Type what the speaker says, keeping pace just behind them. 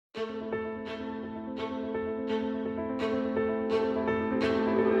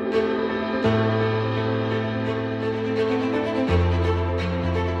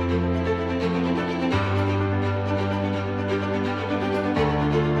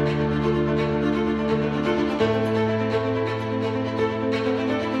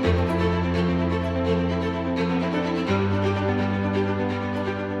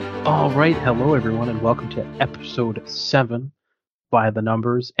right, hello everyone, and welcome to episode 7 by the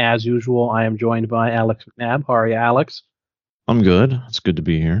numbers. As usual, I am joined by Alex McNabb. How are you, Alex? I'm good. It's good to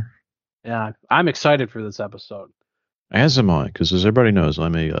be here. Yeah, I'm excited for this episode. As am I, because as everybody knows,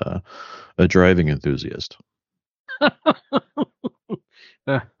 I'm a driving enthusiast.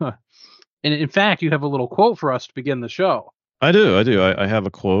 And in fact, you have a little quote for us to begin the show. I do. I do. I have a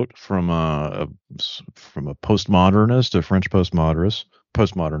quote from from a postmodernist, a French postmodernist.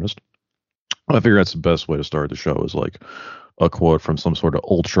 Postmodernist. I figure that's the best way to start the show is like a quote from some sort of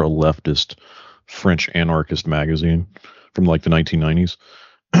ultra leftist French anarchist magazine from like the 1990s.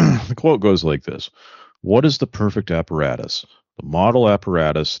 The quote goes like this: "What is the perfect apparatus? The model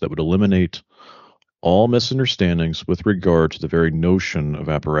apparatus that would eliminate all misunderstandings with regard to the very notion of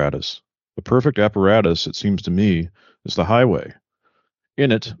apparatus. The perfect apparatus, it seems to me, is the highway.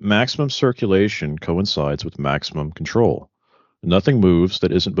 In it, maximum circulation coincides with maximum control. Nothing moves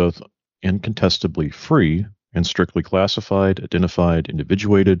that isn't both incontestably free and strictly classified, identified,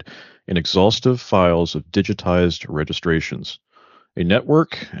 individuated in exhaustive files of digitized registrations. A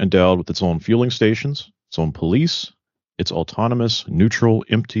network endowed with its own fueling stations, its own police, its autonomous, neutral,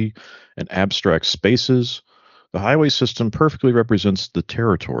 empty, and abstract spaces. The highway system perfectly represents the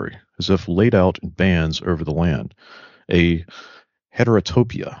territory, as if laid out in bands over the land. A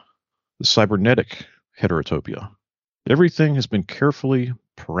heterotopia, the cybernetic heterotopia. Everything has been carefully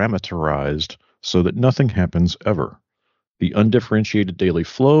parameterized so that nothing happens ever. The undifferentiated daily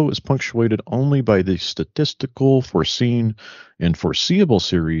flow is punctuated only by the statistical, foreseen, and foreseeable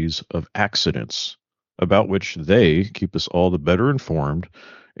series of accidents, about which they keep us all the better informed,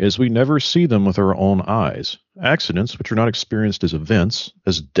 as we never see them with our own eyes. Accidents which are not experienced as events,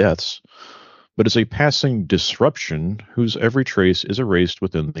 as deaths, but as a passing disruption whose every trace is erased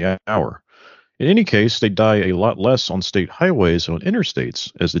within the hour. In any case, they die a lot less on state highways and on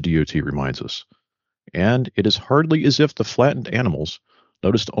interstates, as the DOT reminds us. And it is hardly as if the flattened animals,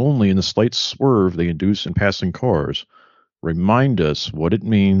 noticed only in the slight swerve they induce in passing cars, remind us what it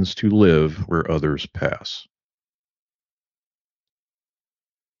means to live where others pass."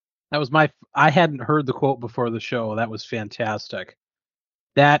 That was I hadn't heard the quote before the show. That was fantastic.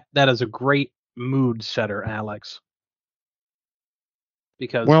 That is a great mood setter, Alex.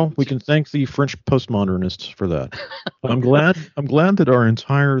 Because Well, we can thank the French postmodernists for that. I'm glad that our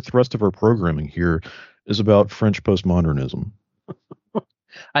entire thrust of our programming here is about French postmodernism.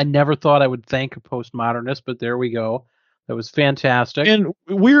 I never thought I would thank a postmodernist, but there we go. That was fantastic. And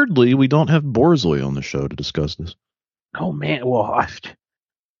weirdly, we don't have Borzoi on the show to discuss this. Oh man, well,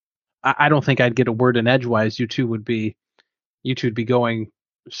 I don't think I'd get a word in edgewise. You two'd be going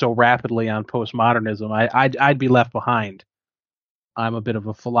so rapidly on postmodernism. I'd be left behind. I'm a bit of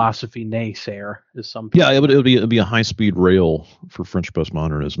a philosophy naysayer, as some people. Yeah, it'd be a high speed rail for French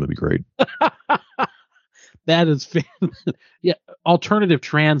postmodernism. It'd be great. That is, yeah, alternative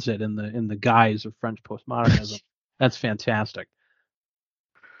transit in the guise of French postmodernism. That's fantastic.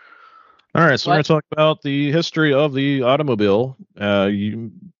 All right, so we're going to talk about the history of the automobile,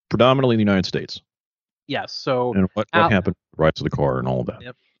 predominantly in the United States. Yes. So and what happened with the rise of the car and all of that.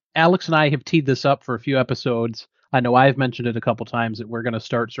 Yep. Alex and I have teed this up for a few episodes. I know I've mentioned it a couple times that we're going to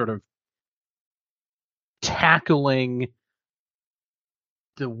start sort of tackling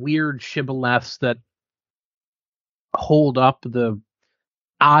the weird shibboleths that hold up the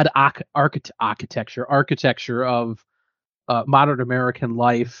odd architecture of modern American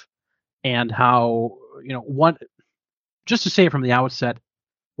life, and how, just to say it from the outset,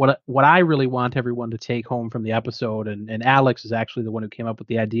 what I really want everyone to take home from the episode, and Alex is actually the one who came up with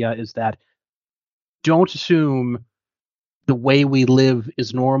the idea, is that don't assume the way we live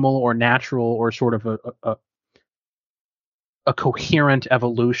is normal or natural or sort of a coherent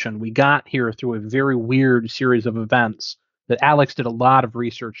evolution. We got here through a very weird series of events that Alex did a lot of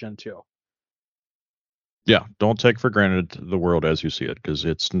research into. Yeah, don't take for granted the world as you see it, because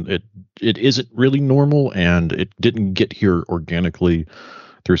it isn't really normal, and it didn't get here organically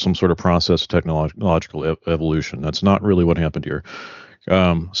through some sort of process of technological evolution. That's not really what happened here.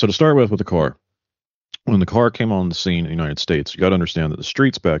 So to start with the car, when the car came on the scene in the United States, you got to understand that the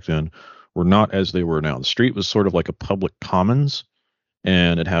streets back then were not as they were now. The street was sort of like a public commons,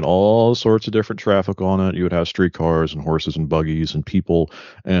 and it had all sorts of different traffic on it. You would have streetcars and horses and buggies and people,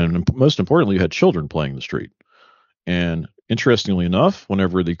 and most importantly, you had children playing the street. And interestingly enough,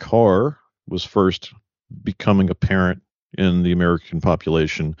 whenever the car was first becoming apparent in the American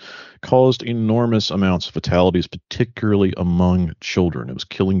population, caused enormous amounts of fatalities, particularly among children. It was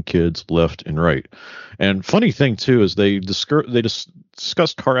killing kids left and right. And funny thing too is they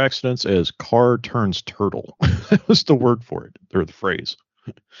discussed car accidents as car turns turtle. That was the word for it, or the phrase.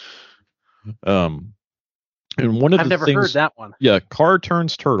 Um, and one of I've the never heard things, that one. yeah, car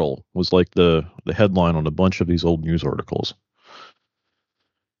turns turtle was like the headline on a bunch of these old news articles.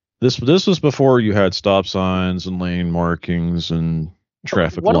 This was before you had stop signs and lane markings and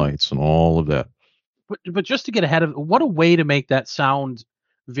traffic What a lights and all of that. but just to get ahead of, what a way to make that sound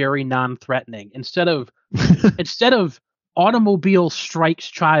very non-threatening. Instead of automobile strikes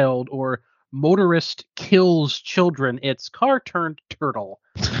child or motorist kills children, it's car turned turtle.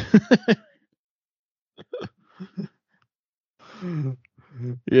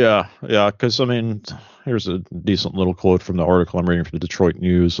 Yeah, because I mean, here's a decent little quote from the article I'm reading from the Detroit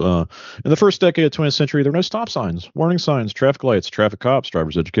News. In the first decade of the 20th century, there were no stop signs, warning signs, traffic lights, traffic cops,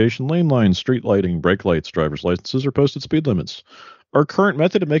 driver's education, lane lines, street lighting, brake lights, driver's licenses, or posted speed limits. Our current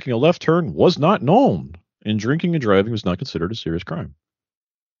method of making a left turn was not known, and drinking and driving was not considered a serious crime.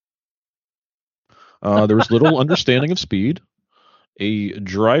 There was little understanding of speed. A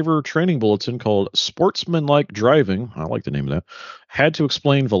driver training bulletin called Sportsmanlike Driving, I like the name of that, had to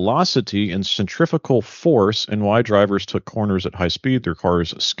explain velocity and centrifugal force and why drivers took corners at high speed. Their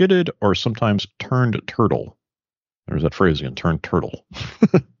cars skidded or sometimes turned turtle. There's that phrase again, turned turtle.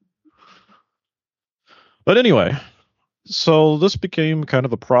 But anyway, so this became kind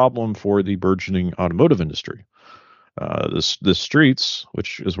of a problem for the burgeoning automotive industry. The streets,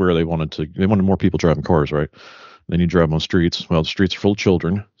 which is where they wanted more people driving cars, right? Then you drive on streets. Well, the streets are full of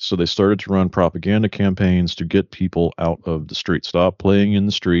children, so they started to run propaganda campaigns to get people out of the street. Stop playing in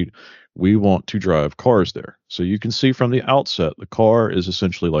the street. We want to drive cars there. So you can see from the outset, the car is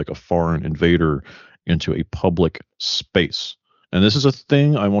essentially like a foreign invader into a public space. And this is a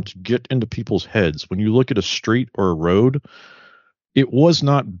thing I want to get into people's heads. When you look at a street or a road, it was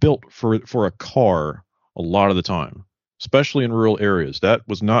not built for a car a lot of the time, especially in rural areas. That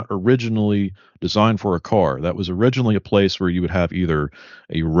was not originally designed for a car. That was originally a place where you would have either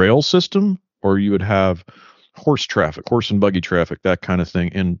a rail system or you would have horse traffic, horse and buggy traffic, that kind of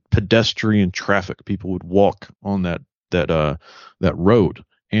thing, and pedestrian traffic. People would walk on that road,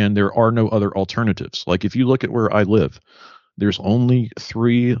 and there are no other alternatives. Like if you look at where I live, there's only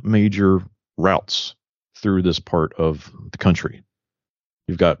 3 major routes through this part of the country.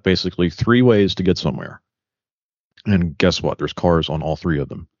 You've got basically 3 ways to get somewhere. And guess what? There's cars on all 3 of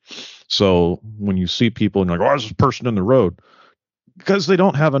them. So when you see people and you're like, oh, there's a person in the road, because they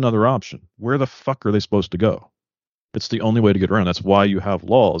don't have another option. Where the fuck are they supposed to go? It's the only way to get around. That's why you have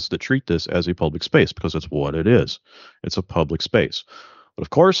laws that treat this as a public space, because it's what it is. It's a public space. But of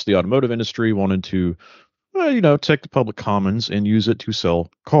course, the automotive industry wanted to, take the public commons and use it to sell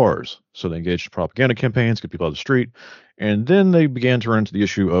cars. So they engaged in propaganda campaigns, get people out of the street. And then they began to run into the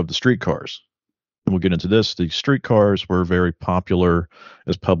issue of the streetcars. And we'll get into this. The streetcars were very popular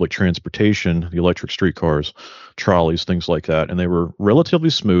as public transportation, the electric streetcars, trolleys, things like that. And they were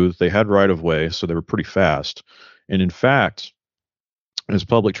relatively smooth. They had right of way, so they were pretty fast. And in fact, as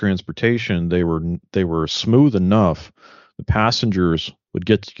public transportation, they were smooth enough. The passengers would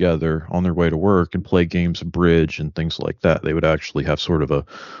get together on their way to work and play games of bridge and things like that. They would actually have sort of a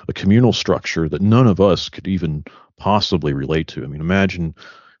communal structure that none of us could even possibly relate to. I mean, imagine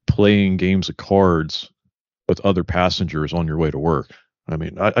playing games of cards with other passengers on your way to work. I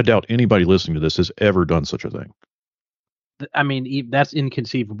mean, I doubt anybody listening to this has ever done such a thing. I mean, that's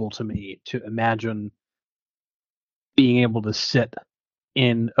inconceivable to me, to imagine being able to sit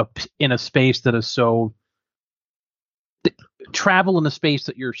in a space that is so travel in a space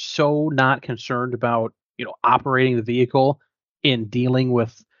that you're so not concerned about, operating the vehicle and dealing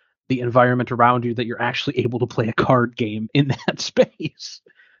with the environment around you, that you're actually able to play a card game in that space.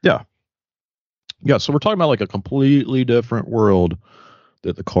 Yeah. Yeah, so we're talking about like a completely different world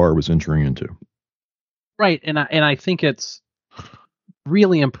that the car was entering into. Right, and I think it's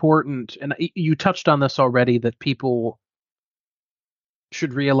really important, and you touched on this already, that people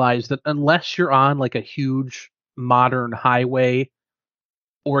should realize that unless you're on like a huge modern highway,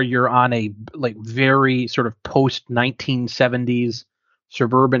 or you're on a like very sort of post 1970s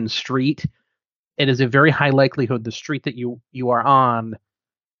suburban street, it is a very high likelihood the street that you are on,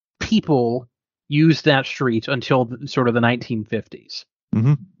 people used that street until sort of the 1950s.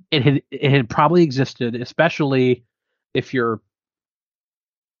 Mm-hmm. It had probably existed, especially if you're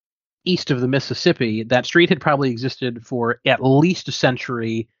east of the Mississippi. That street had probably existed for at least a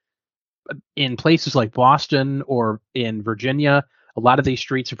century. In places like Boston or in Virginia, a lot of these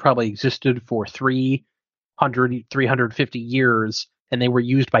streets have probably existed for 350 years, and they were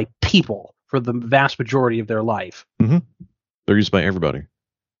used by people for the vast majority of their life. Mm-hmm. They're used by everybody.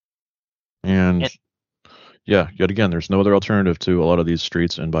 And yeah, yet again, there's no other alternative to a lot of these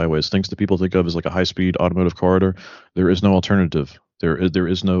streets and byways. Things that people think of as like a high-speed automotive corridor, there is no alternative. There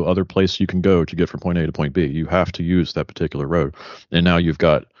is no other place you can go to get from point A to point B. You have to use that particular road. And now you've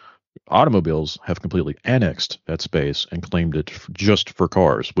got automobiles have completely annexed that space and claimed it just for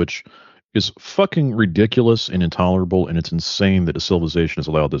cars, which is fucking ridiculous and intolerable. And it's insane that a civilization has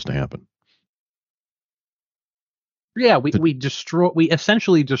allowed this to happen. Yeah, we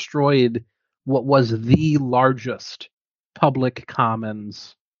essentially destroyed what was the largest public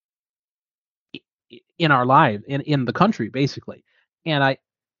commons in our life in the country, basically. And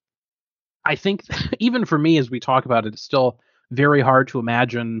I think even for me, as we talk about it, it's still very hard to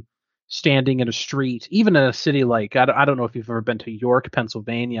imagine standing in a street, even in a city like, I don't know if you've ever been to York,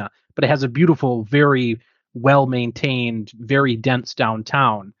 Pennsylvania, but it has a beautiful, very well maintained, very dense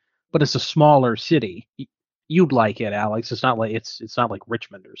downtown, but it's a smaller city. You'd like it, Alex. It's not like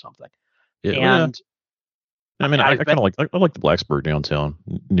Richmond or something. Yeah, well, yeah. And I mean, I I've kind been of like I like the Blacksburg downtown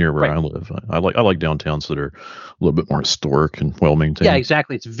near where right. I live. I like downtowns that are a little bit more historic and well Yeah, maintained.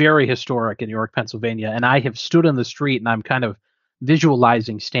 exactly. It's very historic in York, Pennsylvania, and I have stood in the street and I'm kind of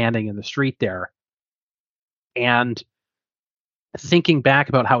visualizing standing in the street there and thinking back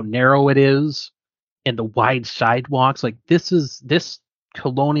about how narrow it is and the wide sidewalks. Like this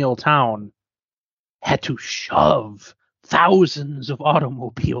colonial town had to shove thousands of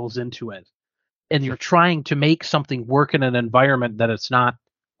automobiles into it. And you're trying to make something work in an environment that it's not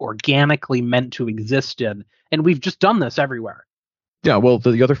organically meant to exist in. And we've just done this everywhere. Yeah, well,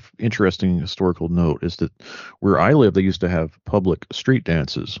 the other interesting historical note is that where I live, they used to have public street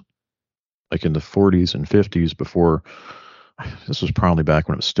dances, like in the 40s and 50s. Before this was probably back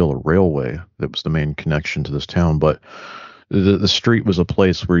when it was still a railway that was the main connection to this town, but the street was a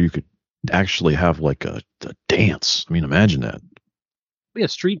place where you could actually have like a dance. I mean, imagine that. We a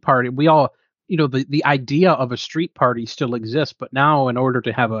street party. We all, the idea of a street party still exists, but now in order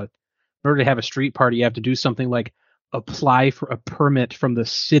to have a street party, you have to do something like apply for a permit from the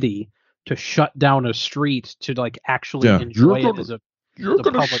city to shut down a street to like actually Yeah, you're enjoy it gonna as a you're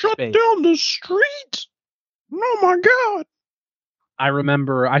gonna public shut space. down the street. Oh my God. I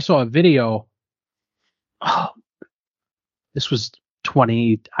remember I saw a video. Oh, this was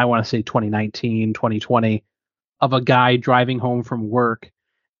I want to say 2019, 2020, of a guy driving home from work,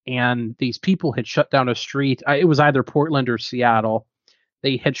 and these people had shut down a street. It was either Portland or Seattle.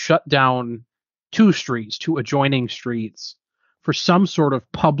 They had shut down two adjoining streets for some sort of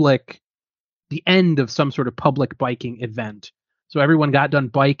the end of some sort of public biking event. So everyone got done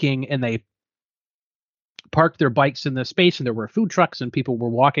biking and they parked their bikes in the space, and there were food trucks and people were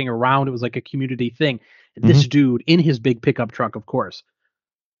walking around. It was like a community thing. And Hmm. this dude in his big pickup truck, of course,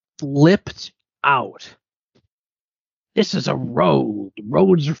 flipped out. This is a road.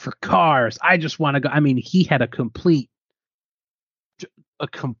 Roads are for cars. I just want to go. I mean, he had a complete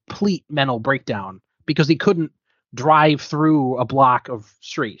mental breakdown because he couldn't drive through a block of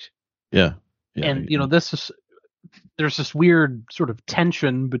street. Yeah, yeah. And there's this weird sort of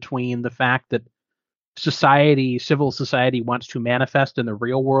tension between the fact that civil society wants to manifest in the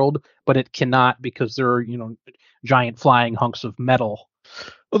real world, but it cannot because there are, giant flying hunks of metal.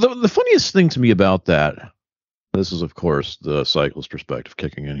 Well, the funniest thing to me about that, this is of course the cyclist perspective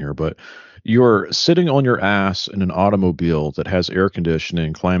kicking in here, but you're sitting on your ass in an automobile that has air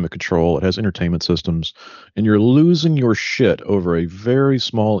conditioning, climate control, it has entertainment systems, and you're losing your shit over a very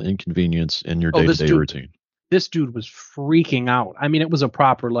small inconvenience in your Oh, day-to-day routine. this dude was freaking out. I mean, it was a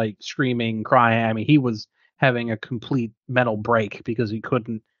proper like screaming, crying. I mean, he was having a complete mental break because he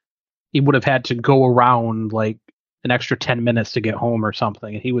would have had to go around like an extra 10 minutes to get home or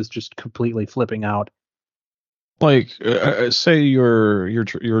something. And he was just completely flipping out. Like, say you're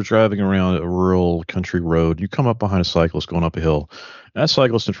driving around a rural country road. You come up behind a cyclist going up a hill. That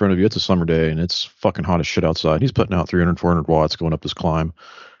cyclist in front of you, it's a summer day and it's fucking hot as shit outside. He's putting out 300, 400 watts going up this climb.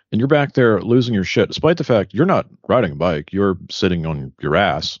 And you're back there losing your shit, despite the fact you're not riding a bike. You're sitting on your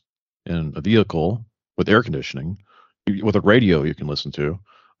ass in a vehicle with air conditioning, with a radio you can listen to,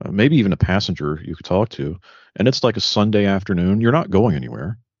 maybe even a passenger you could talk to. And it's like a Sunday afternoon. You're not going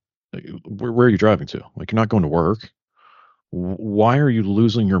anywhere. Like, where are you driving to? Like, you're not going to work. Why are you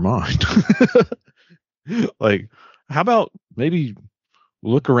losing your mind? Like, how about maybe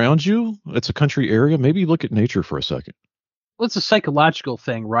look around you? It's a country area. Maybe look at nature for a second. Well, it's a psychological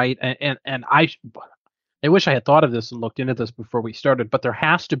thing, right? And I wish I had thought of this and looked into this before we started, but there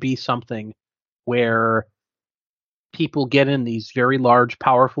has to be something where people get in these very large,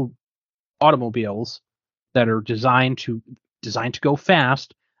 powerful automobiles that are designed to go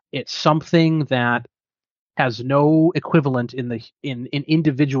fast. It's something that has no equivalent in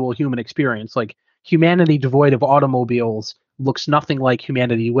individual human experience. Like humanity devoid of automobiles looks nothing like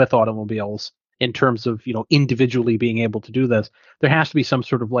humanity with automobiles. in terms of, individually being able to do this. There has to be some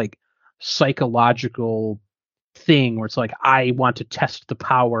sort of like psychological thing where it's like, I want to test the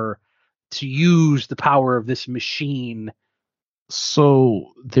power, to use the power of this machine.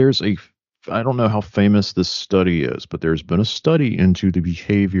 So I don't know how famous this study is, but there's been a study into the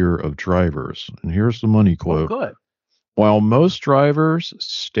behavior of drivers. And here's the money Oh, quote. good. While most drivers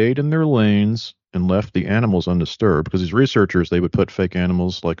stayed in their lanes and left the animals undisturbed, because these researchers, they would put fake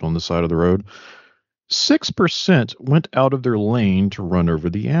animals like on the side of the road, 6% went out of their lane to run over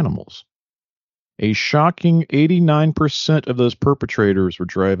the animals. A shocking 89% of those perpetrators were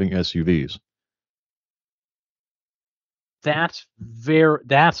driving SUVs. That's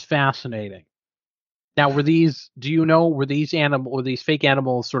fascinating. Now, were these fake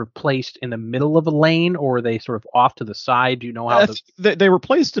animals sort of placed in the middle of a lane, or were they sort of off to the side? Do you know how they were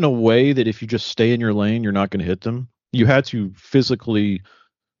placed in a way that if you just stay in your lane, you're not going to hit them. You had to physically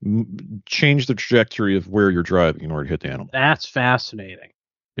change the trajectory of where you're driving in order to hit the animal. That's fascinating.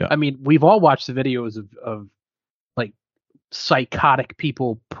 Yeah. I mean, we've all watched the videos of like psychotic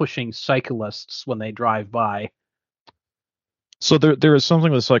people pushing cyclists when they drive by. So there is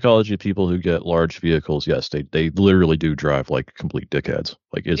something with the psychology of people who get large vehicles. Yes, they literally do drive like complete dickheads.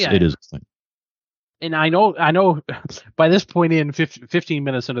 Like it is a thing. And I know by this point in 15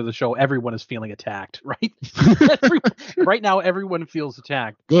 minutes into the show, everyone is feeling attacked, right? Right now, everyone feels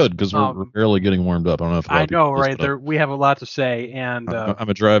attacked. Good, because we're barely getting warmed up. I don't know if I know, right? We have a lot to say, and I'm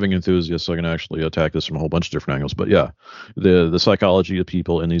a driving enthusiast, so I can actually attack this from a whole bunch of different angles. But yeah, the psychology of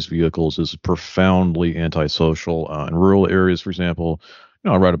people in these vehicles is profoundly antisocial. In rural areas, for example,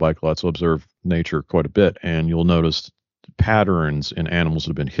 I ride a bike a lot, so observe nature quite a bit, and you'll notice patterns in animals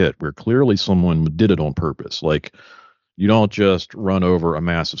that have been hit where clearly someone did it on purpose. Like, you don't just run over a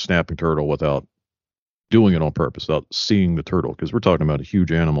massive snapping turtle without doing it on purpose, without seeing the turtle, because we're talking about a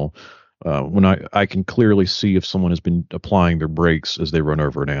huge animal. When I can clearly see if someone has been applying their brakes as they run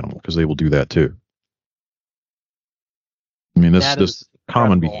over an animal, because they will do that too. I mean, this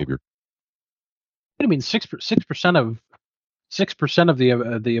common behavior. I mean, 6%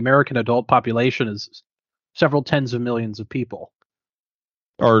 of the American adult population is several tens of millions of people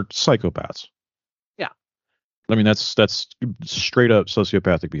are psychopaths. Yeah. I mean, that's straight up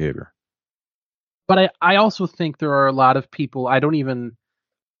sociopathic behavior. But I also think there are a lot of people,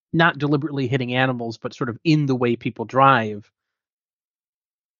 not deliberately hitting animals, but sort of in the way people drive.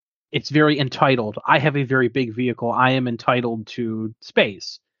 It's very entitled. I have a very big vehicle. I am entitled to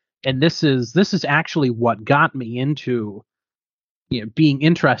space. And this is actually what got me into being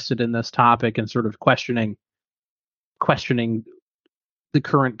interested in this topic and sort of questioning the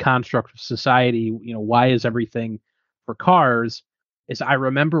current construct of society. Why is everything for cars? Is I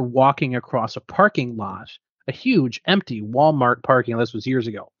remember walking across a parking lot, a huge empty Walmart parking lot. This was years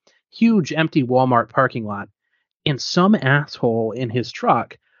ago. Huge empty Walmart parking lot, and some asshole in his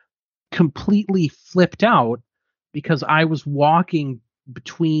truck completely flipped out because I was walking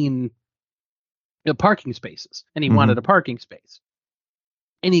between the parking spaces, and he wanted a parking space.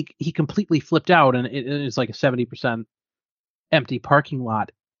 And he completely flipped out, and it's like a 70% empty parking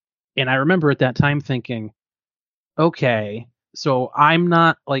lot. And I remember at that time thinking, okay, so I'm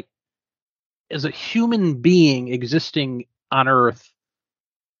not, like, as a human being existing on Earth,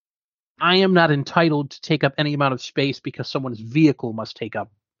 I am not entitled to take up any amount of space because someone's vehicle must take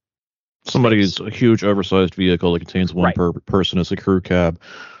up somebody's a huge oversized vehicle that contains one person as a crew cab,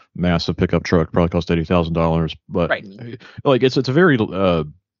 massive pickup truck, probably cost $80,000. But like it's a very it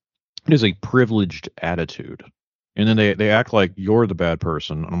is a privileged attitude. And then they act like you're the bad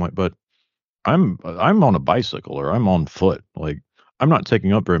person. And I'm like, but I'm on a bicycle, or I'm on foot. Like, I'm not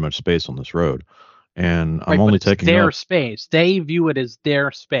taking up very much space on this road, and I'm only taking their space. They view it as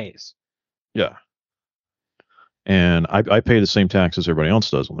their space. Yeah. And I pay the same tax as everybody else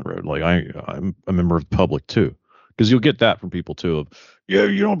does on the road. Like, I'm a member of the public too, because you'll get that from people too. Of, yeah,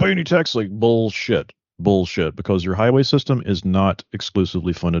 you don't pay any tax. Like, bullshit, because your highway system is not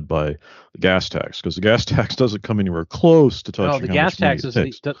exclusively funded by the gas tax, because the gas tax doesn't come anywhere close to touching. No, the gas tax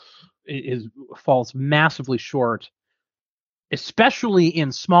falls massively short, especially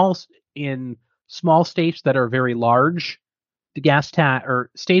in small states that are very large. The gas tax, or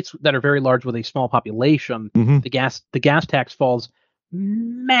states that are very large with a small population, the gas tax falls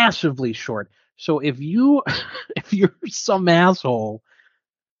massively short. So if you're some asshole,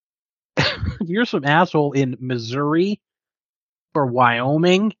 if you're some asshole in Missouri or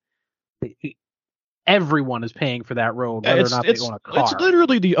Wyoming, everyone is paying for that road, whether or not they own a car. It's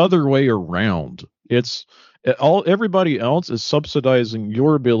literally the other way around. Everybody else is subsidizing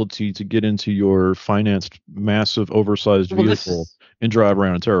your ability to get into your financed, massive, oversized vehicle and drive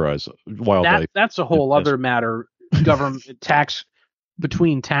around and terrorize wildlife. That's a whole other matter. Government tax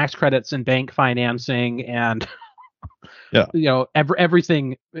between tax credits and bank financing and Yeah.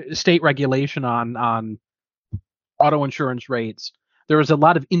 everything, state regulation on auto insurance rates. There was a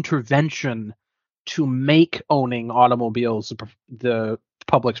lot of intervention to make owning automobiles the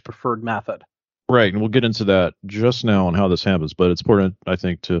public's preferred method. Right, and we'll get into that just now on how this happens, but it's important, I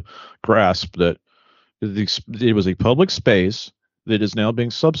think, to grasp that it was a public space that is now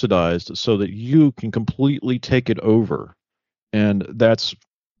being subsidized so that you can completely take it over. And that's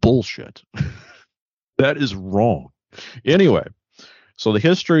bullshit. That is wrong. Anyway, so the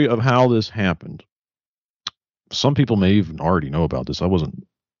history of how this happened. Some people may even already know about this. I wasn't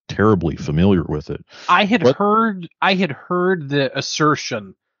terribly familiar with it. I had heard the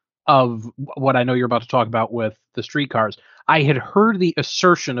assertion of what I know you're about to talk about with the streetcars. I had heard the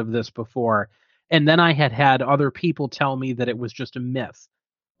assertion of this before, and then I had other people tell me that it was just a myth.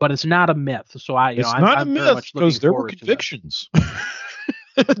 But it's not a myth. So it's not a myth because there were convictions.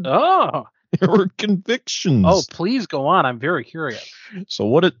 Oh, there were convictions. Oh, please go on. I'm very curious. So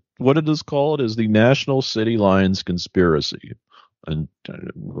what it is called is the National City Lines Conspiracy. And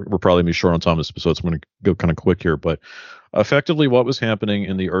we're probably going to be short on time this episode, so I'm going to go kind of quick here. But effectively what was happening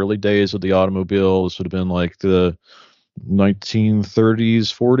in the early days of the automobile, this would have been like the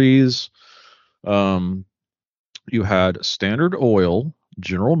 1930s, 40s. You had Standard Oil,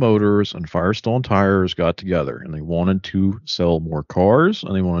 General Motors, and Firestone Tires got together, and they wanted to sell more cars,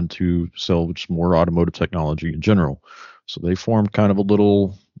 and they wanted to sell just more automotive technology in general. So they formed kind of a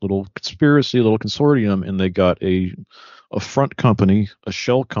little conspiracy, a little consortium, and they got a front company, a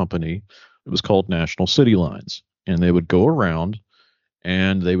shell company. It was called National City Lines, and they would go around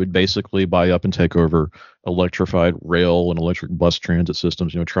and they would basically buy up and take over electrified rail and electric bus transit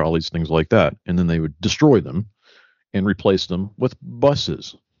systems, trolleys, things like that, and then they would destroy them and replace them with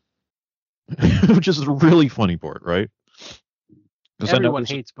buses, which is a really funny part, right? Everyone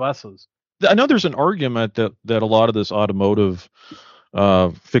hates buses. I know there's an argument that a lot of this automotive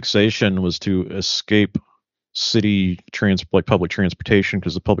fixation was to escape city like public transportation,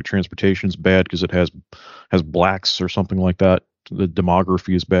 because the public transportation is bad because it has blacks or something like that. The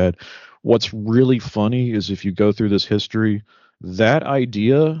demography is bad. What's really funny is if you go through this history, that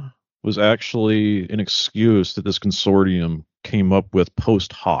idea was actually an excuse that this consortium came up with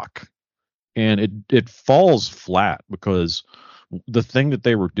post hoc, and it falls flat because the thing that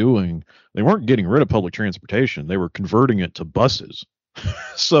they were doing, they weren't getting rid of public transportation, they were converting it to buses.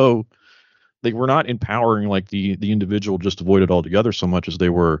 So they were not empowering like the individual just to avoid it altogether so much as they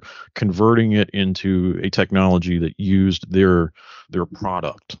were converting it into a technology that used their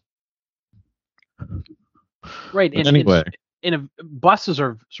product. Right. And anyway, buses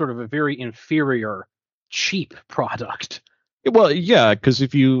are sort of a very inferior, cheap product. Well, yeah, because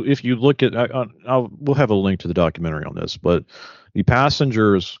if you look at, we'll have a link to the documentary on this, but the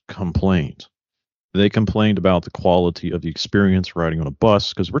passengers complained. They complained about the quality of the experience riding on a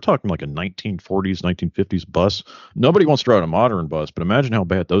bus, because we're talking like a 1940s, 1950s bus. Nobody wants to ride a modern bus, but imagine how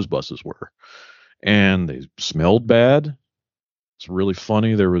bad those buses were. And they smelled bad. It's really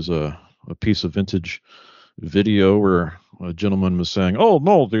funny. There was a piece of vintage video where a gentleman was saying, "Oh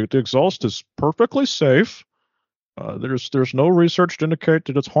no, the exhaust is perfectly safe. There's no research to indicate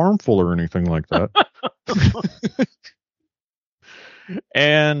that it's harmful or anything like that."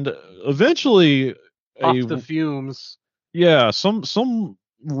 And eventually, off the fumes. Yeah, some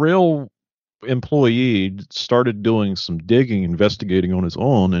rail employee started doing some digging, investigating on his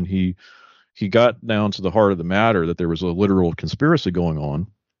own, and he got down to the heart of the matter that there was a literal conspiracy going on.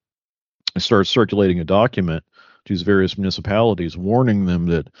 He started circulating a document to these various municipalities, warning them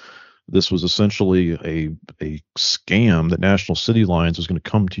that this was essentially a scam, that National City Lines was going to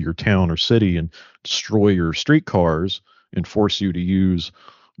come to your town or city and destroy your streetcars and force you to use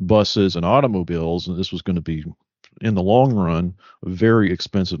buses and automobiles, and this was going to be, in the long run, a very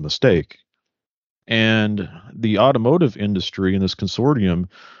expensive mistake. And the automotive industry in this consortium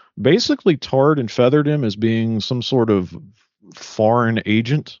basically tarred and feathered him as being some sort of foreign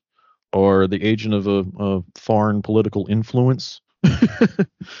agent, or the agent of a foreign political influence.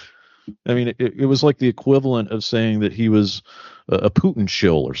 I mean, it was like the equivalent of saying that he was a Putin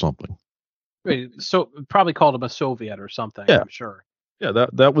shill or something. Right, so probably called him a Soviet or something. Yeah. I'm sure. Yeah,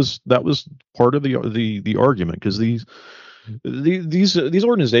 that was part of the argument, because these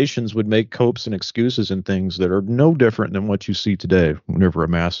organizations would make copes and excuses and things that are no different than what you see today whenever a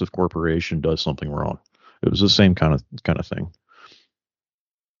massive corporation does something wrong. It was the same kind of thing.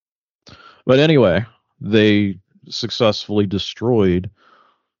 But anyway, they successfully destroyed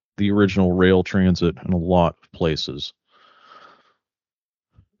the original rail transit in a lot of places.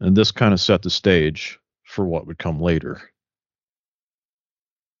 And this kind of set the stage for what would come later.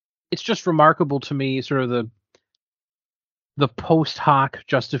 It's just remarkable to me, sort of the post hoc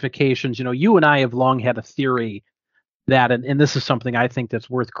justifications. You and I have long had a theory that, and this is something I think that's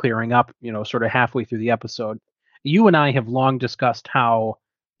worth clearing up, sort of halfway through the episode. You and I have long discussed how,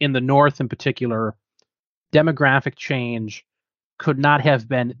 in the North in particular, demographic change could not have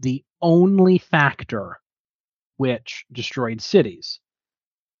been the only factor which destroyed cities.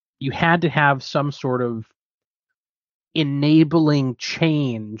 You had to have some sort of enabling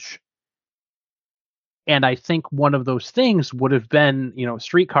change. And I think one of those things would have been,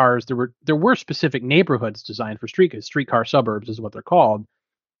 streetcars. There were specific neighborhoods designed for streetcar suburbs is what they're called.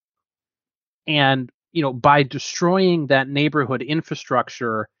 And, by destroying that neighborhood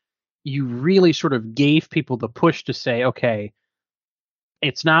infrastructure, you really sort of gave people the push to say, okay,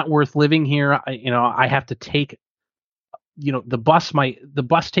 it's not worth living here. I have to take, the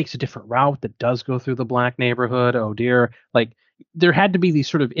bus takes a different route that does go through the black neighborhood. Oh dear. Like, there had to be these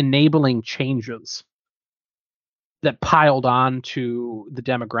sort of enabling changes that piled on to the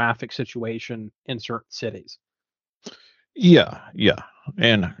demographic situation in certain cities. Yeah, yeah.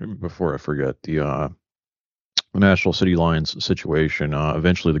 And before I forget, the National City Lines situation,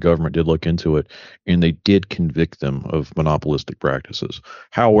 eventually the government did look into it and they did convict them of monopolistic practices.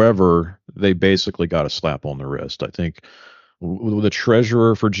 However, they basically got a slap on the wrist. I think the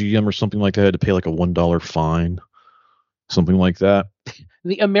treasurer for GM or something like that had to pay like a $1 fine, something like that.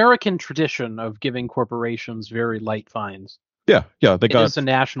 The American tradition of giving corporations very light fines. Yeah, yeah, they It got is a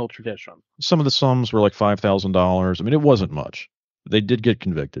national tradition. some of the sums were like $5,000. I mean, it wasn't much. They did get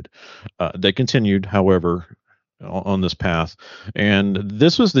convicted. They continued, however, on this path, and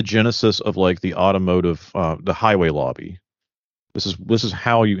this was the genesis of like the automotive, the highway lobby. This is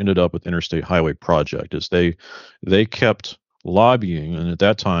how you ended up with Interstate Highway Project. Is they kept lobbying, and at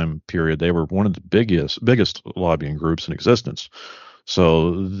that time period, they were one of the biggest lobbying groups in existence.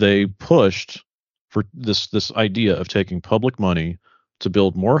 So they pushed for this idea of taking public money to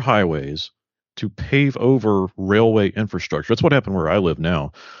build more highways to pave over railway infrastructure. That's what happened where I live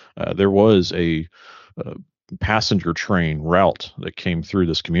now. There was a passenger train route that came through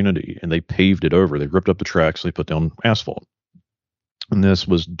this community, and they paved it over. They ripped up the tracks, they put down asphalt. And this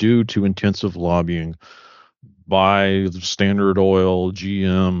was due to intensive lobbying by Standard Oil,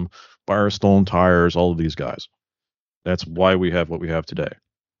 GM, Firestone Tires, all of these guys. That's why we have what we have today.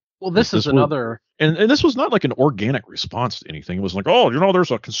 Well, this is another. And this was not like an organic response to anything. It was like, oh, there's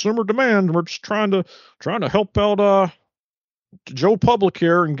a consumer demand. We're just trying to help out Joe Public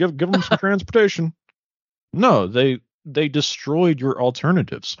here and give them some transportation. No, they destroyed your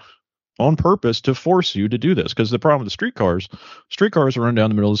alternatives on purpose to force you to do this, because the problem with the streetcars are run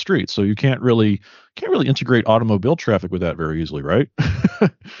down the middle of the street, so you can't really integrate automobile traffic with that very easily, right?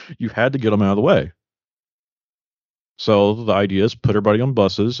 You had to get them out of the way. So the idea is put everybody on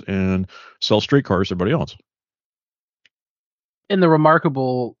buses and sell streetcars to everybody else. And the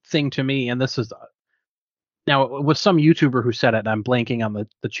remarkable thing to me, and this is now it was some YouTuber who said it, and I'm blanking on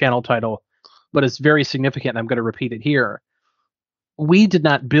the channel title, but it's very significant, and I'm going to repeat it here. We did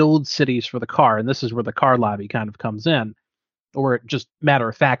not build cities for the car, and this is where the car lobby kind of comes in, or it just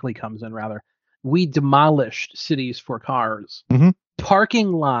matter-of-factly comes in, rather. We demolished cities for cars. Mm-hmm.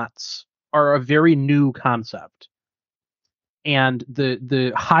 Parking lots are a very new concept. And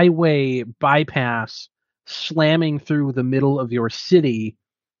the highway bypass slamming through the middle of your city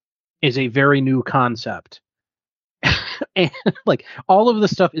is a very new concept. And like, all of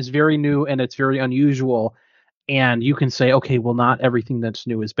this stuff is very new and it's very unusual. And you can say, okay, well, not everything that's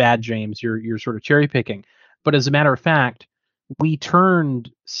new is bad, James. You're sort of cherry picking. But as a matter of fact, we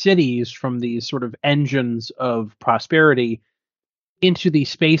turned cities from these sort of engines of prosperity into these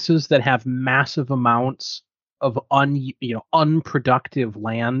spaces that have massive amounts of unproductive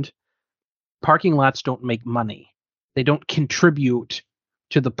land. Parking lots don't make money. They don't contribute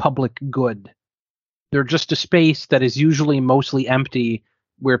to the public good. They're just a space that is usually mostly empty,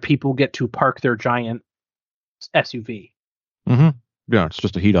 where people get to park their giant SUV. Mm-hmm. Yeah, it's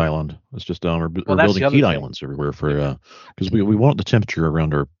just a heat island. It's just we're building heat islands everywhere for because we want the temperature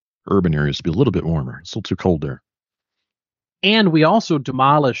around our urban areas to be a little bit warmer. It's still too cold there. And we also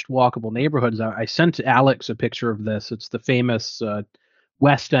demolished walkable neighborhoods. I sent Alex a picture of this. It's the famous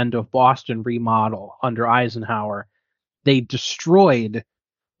West End of Boston remodel under Eisenhower. They destroyed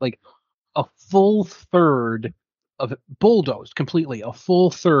like a full third of bulldozed completely a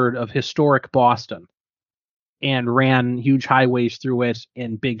full third of historic Boston and ran huge highways through it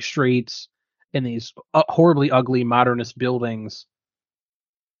in big streets in these horribly ugly modernist buildings.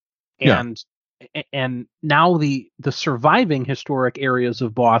 And And now the surviving historic areas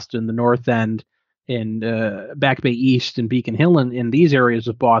of Boston, the North End and Back Bay East and Beacon Hill, in these areas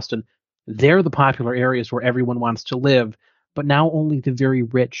of Boston, they're the popular areas where everyone wants to live. But now only the very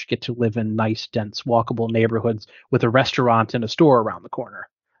rich get to live in nice, dense, walkable neighborhoods with a restaurant and a store around the corner.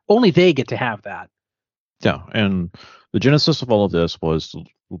 Only they get to have that. Yeah, and the genesis of all of this was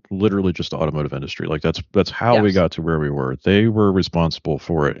literally just the automotive industry. Like that's how we Yes. got to where we were. They were responsible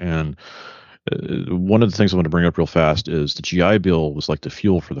for it. And one of the things I want to bring up real fast is the GI Bill was like the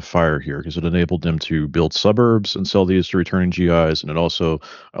fuel for the fire here because it enabled them to build suburbs and sell these to returning GIs, and it also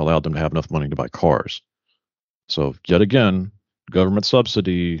allowed them to have enough money to buy cars. So yet again, government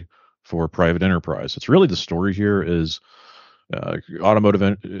subsidy for private enterprise. It's really the story here is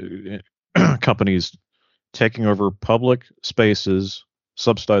automotive companies taking over public spaces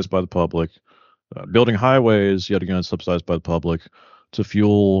subsidized by the public, building highways, yet again subsidized by the public, to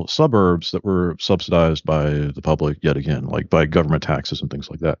fuel suburbs that were subsidized by the public, yet again, like by government taxes and things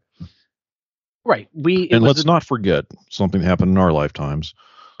like that. Right. It And was let's the not forget something that happened in our lifetimes: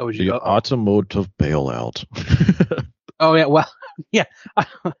 the oh automotive bailout. oh yeah, well yeah.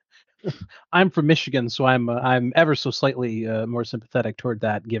 I'm from Michigan, so I'm ever so slightly more sympathetic toward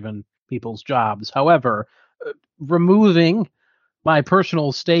that, given people's jobs. However, removing my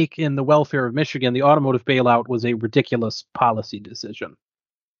personal stake in the welfare of Michigan, the automotive bailout was a ridiculous policy decision.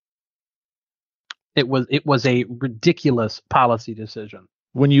 It was a ridiculous policy decision.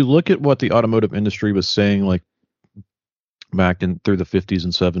 When you look at what the automotive industry was saying, like back in through the 50s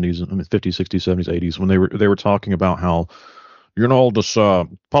and 70s, I mean 50s, 60s, 70s, 80s, when they were talking about how this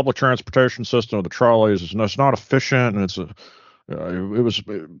public transportation system of the trolleys is it's not efficient and it was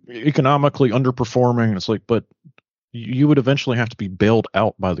economically underperforming. And it's like, but you would eventually have to be bailed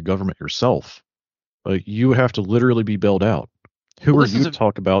out by the government yourself. Like you have to literally be bailed out. Who Well, are you to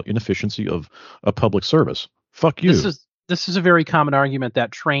talk about inefficiency of a public service? Fuck this you. is a very common argument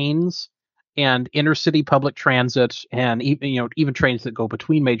that trains and intercity public transit and even trains that go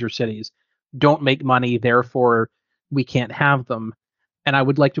between major cities don't make money, therefore we can't have them. And I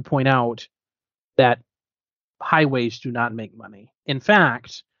would like to point out that highways do not make money. In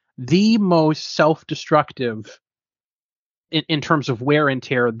fact, the most self-destructive in terms of wear and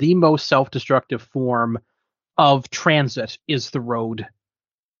tear, the most self-destructive form of transit is the road.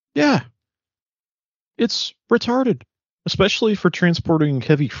 Yeah, it's retarded, especially for transporting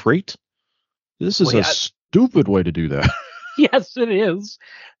heavy freight. This is Well, a yeah, stupid way to do that. yes, it is.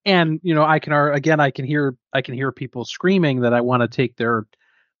 And I can hear people screaming that I want to take their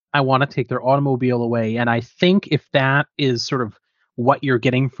automobile away. And I think if that is sort of what you're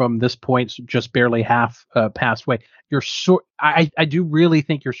getting from this point, just barely half past way, I do really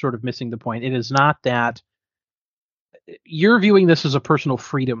think you're sort of missing the point. It is not that you're viewing this as a personal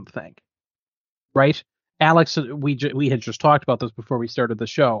freedom thing, right? Alex, we had just talked about this before we started the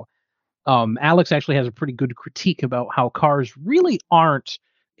show. Alex actually has a pretty good critique about how cars really aren't.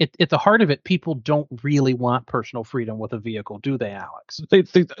 At the heart of it, people don't really want personal freedom with a vehicle, do they, Alex?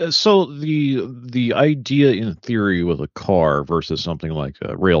 So the idea in theory with a car versus something like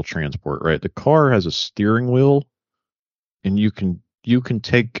rail transport, right? The car has a steering wheel, and you can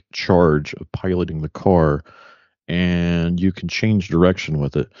take charge of piloting the car, and you can change direction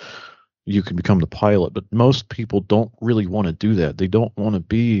with it. You can become the pilot, but most people don't really want to do that. They don't want to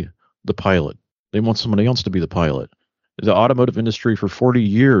be the pilot. They want somebody else to be the pilot. The automotive industry for 40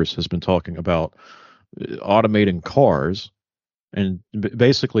 years has been talking about automating cars and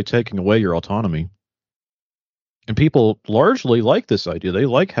basically taking away your autonomy. And people largely like this idea. They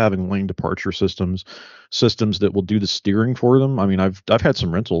like having lane departure systems that will do the steering for them. I mean, I've had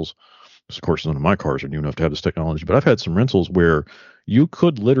some rentals. Of course, none of my cars are new enough to have this technology, but I've had some rentals where you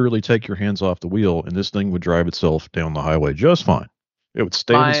could literally take your hands off the wheel and this thing would drive itself down the highway just fine. It would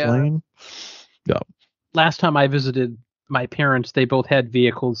stay in its My lane. Yeah. last time I visited my parents, they both had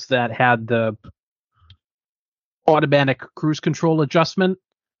vehicles that had the automatic cruise control adjustment,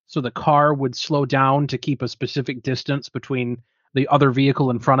 so the car would slow down to keep a specific distance between the other vehicle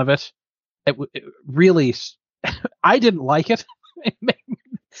in front of it. It really, I didn't like it. It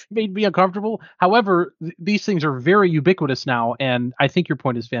made me uncomfortable. However, these things are very ubiquitous now, and I think your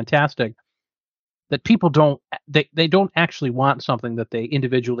point is fantastic. That people they don't actually want something that they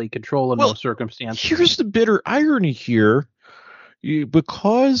individually control in Well, most circumstances. here's the bitter irony here.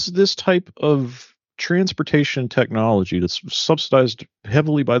 Because this type of transportation technology that's subsidized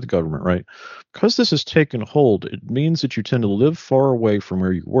heavily by the government, right? Because this has taken hold, it means that you tend to live far away from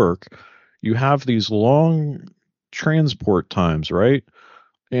where you work. You have these long transport times, right?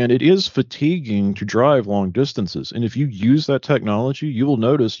 And it is fatiguing to drive long distances. And if you use that technology, you will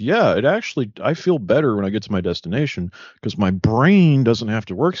notice, yeah, it actually, I feel better when I get to my destination because my brain doesn't have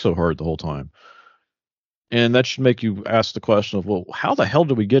to work so hard the whole time. And that should make you ask the question of, well, how the hell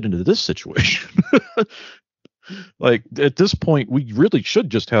did we get into this situation? Like at this point, we really should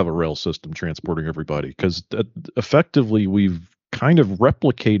just have a rail system transporting everybody because effectively we've kind of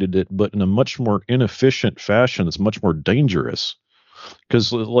replicated it, but in a much more inefficient fashion. It's much more dangerous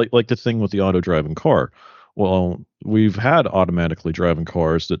because like the thing with the auto driving car. Well, we've had automatically driving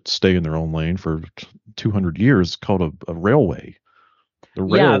cars that stay in their own lane for 200 years called a railway. The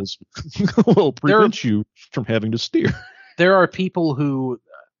Yeah, rails will there prevent you from having to steer. there are people who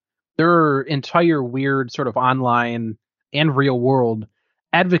there are entire weird sort of online and real world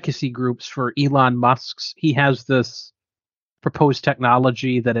advocacy groups for Elon Musk's. He has this proposed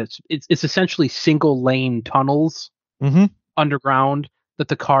technology that it's essentially single lane tunnels Mm-hmm. underground that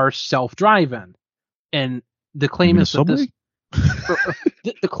the cars self drive in, and the You claim mean a is that subway? this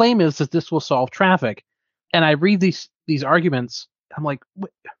the claim is that this will solve traffic. And I read these arguments. I'm like,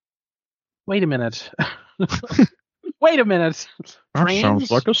 wait a minute, wait a minute, That sounds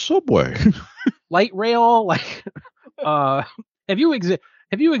trains, like a subway. light rail, like, uh, have you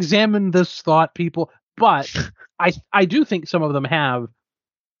examined this thought, people? But I do think some of them have,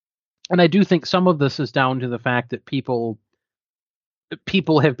 and I do think some of this is down to the fact that people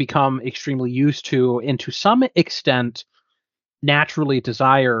have become extremely used to, and to some extent, naturally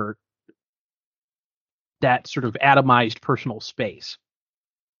desire that sort of atomized personal space.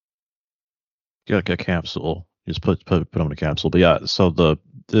 Yeah, like a capsule. Just put them in a capsule. But yeah, so the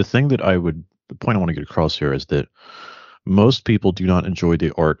thing that the point I want to get across here is that most people do not enjoy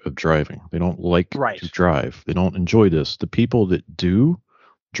the art of driving. They don't like to Right. drive. They don't enjoy this. The people that do,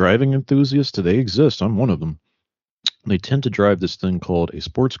 driving enthusiasts, they exist. I'm one of them. They tend to drive this thing called a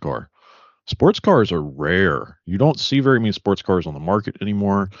sports car. Sports cars are rare. You don't see very many sports cars on the market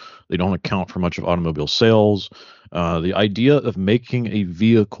anymore. They don't account for much of automobile sales. The idea of making a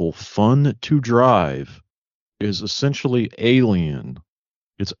vehicle fun to drive is essentially alien.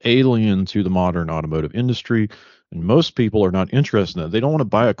 It's alien to the modern automotive industry, and most people are not interested in that. They don't want to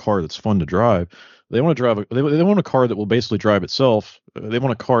buy a car that's fun to drive. They want to they want a car that will basically drive itself. They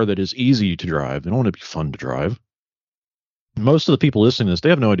want a car that is easy to drive. They don't want it to be fun to drive. Most of the people listening to this, they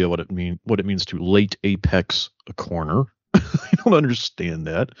have no idea what it means to late apex a corner. They don't understand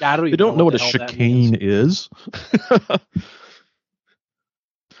that. I don't They even know don't know what what the a hell that means. chicane is.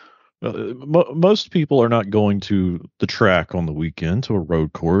 Most people are not going to the track on the weekend to a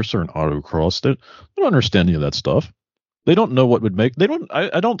road course or an autocross. They don't understand any of that stuff. They don't know what would make. They don't.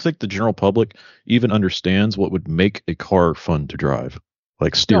 I don't think the general public even understands what would make a car fun to drive,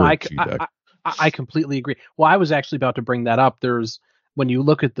 like No, steering feedback. I completely agree. Well, I was actually about to bring that up. There's when you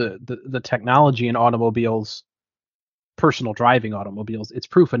look at the technology in automobiles, personal driving automobiles, it's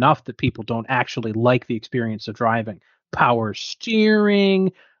proof enough that people don't actually like the experience of driving. Power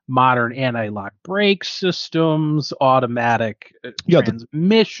steering, modern anti-lock brake systems, automatic Yeah,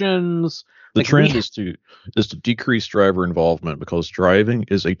 transmissions. the Like we, trend is to decrease driver involvement because driving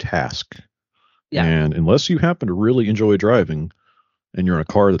is a task, yeah, and unless you happen to really enjoy driving and you're in a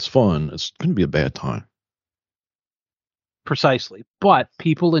car that's fun, it's going to be a bad time. precisely. But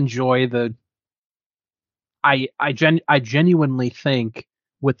people enjoy the I genuinely think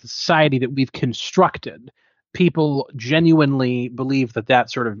with the society that we've constructed, people genuinely believe that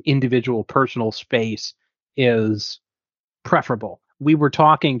that sort of individual personal space is preferable. We were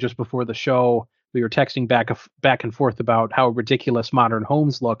talking just before the show. We were texting back and forth about how ridiculous modern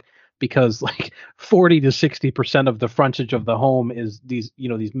homes look because like 40 to 60% of the frontage of the home is these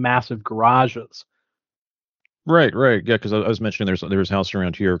massive garages. Right, right, yeah. Because I was mentioning there's a house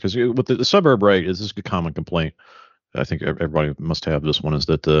around here because with the suburb, right, is this a common complaint? I think everybody must have this one is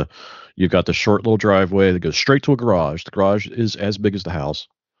that you've got the short little driveway that goes straight to a garage. The garage is as big as the house,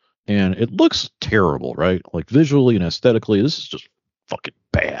 and it looks terrible, right? Like visually and aesthetically, this is just fucking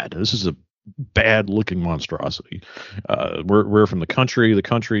bad. This is a bad looking monstrosity. We're from the country. The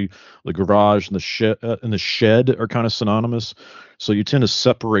garage, and the shed are kind of synonymous. So you tend to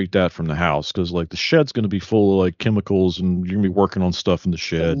separate that from the house because like the shed's going to be full of like chemicals, and you're gonna be working on stuff in the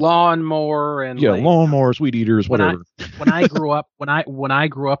shed. Lawnmower and Yeah, like lawnmowers, weed eaters, when I whatever. when I grew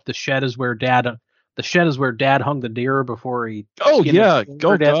up, the shed is where dad hung the deer before he Oh skinned it. yeah.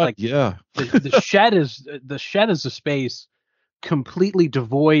 Oh That's god, like yeah. the shed is a space completely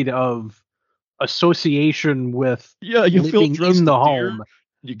devoid of association with Yeah, you feel living dressed in the the deer. home.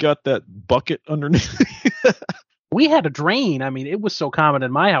 You got that bucket underneath. We had a drain. I mean, it was so common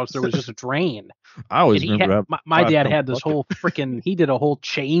in my house there was just a drain. I And always he remember had that my dad 5 gallon had this bucket. whole freaking. He did a whole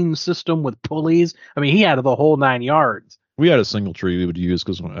chain system with pulleys. I mean, he had the whole 9 yards. We had a single tree we would use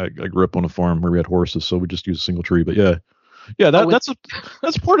because I grew up on a farm where we had horses, so we just use a single tree. But yeah, yeah, Oh,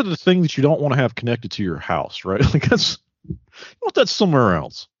 that's part of the thing that you don't want to have connected to your house, right? Like that's you want that somewhere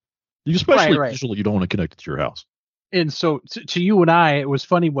else. You right, especially right. visually, you don't want to connect it to your house. And so to you and I, it was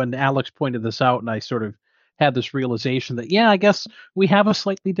funny when Alex pointed this out, and I sort of had this realization that yeah, I guess we have a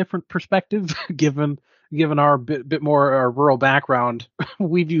slightly different perspective given our bit more rural background.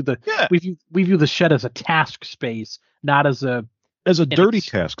 we view the Yeah, we view the shed as a task space, not as a as a an dirty ex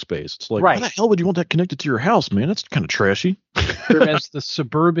task space, it's like why right. the hell would you want that connected to your house, man? That's kind of trashy. Whereas the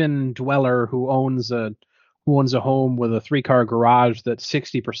suburban dweller who owns a home with a 3-car garage that's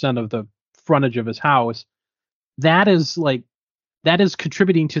 60% of the frontage of his house, that is like that is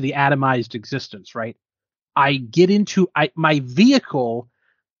contributing to the atomized existence, right? My vehicle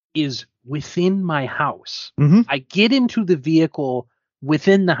is within my house. Mm-hmm. I get into the vehicle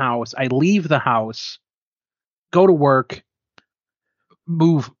within the house. I leave the house, go to work,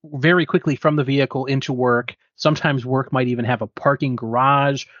 move very quickly from the vehicle into work. Sometimes work might even have a parking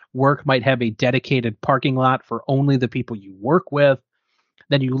garage. Work might have a dedicated parking lot for only the people you work with.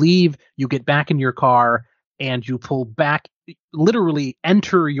 Then you leave, you get back in your car, and you pull back, literally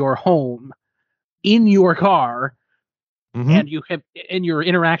enter your home in your car, Mm-hmm. and you have in your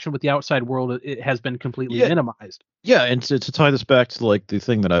interaction with the outside world, it has been completely Yeah, minimized. yeah, and to tie this back to like the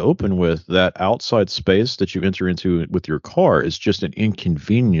thing that I open with, that outside space that you enter into with your car is just an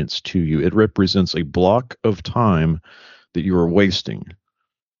inconvenience to you. It represents a block of time that you are wasting.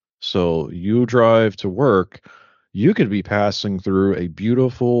 So you drive to work, you could be passing through a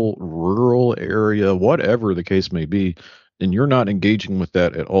beautiful rural area, whatever the case may be, and you're not engaging with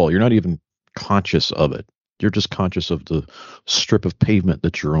that at all. You're not even conscious of it. You're just conscious of the strip of pavement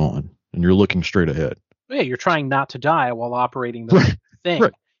that you're on, and you're looking straight ahead. Yeah, you're trying not to die while operating the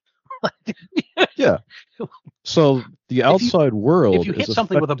Right, right. thing. Yeah. So the if you outside if world you is hit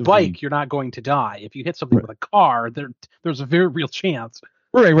something with a effectively bike, you're not going to die. If you hit something right. with a car, there's a very real chance.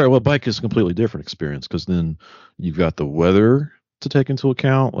 Right, right. Well, bike is a completely different experience because then you've got the weather to take into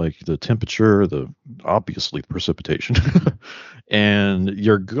account, like the temperature, the obviously precipitation, and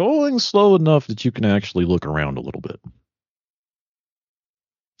you're going slow enough that you can actually look around a little bit.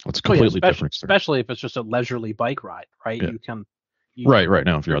 It's a Oh yeah, completely different experience. especially if it's just a leisurely bike ride, right? Yeah. You Right, right.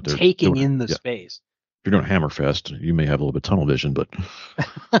 Now, if you're you're out there taking doing it, in the yeah, if space. you're doing Hammerfest, you may have a little bit of tunnel vision, but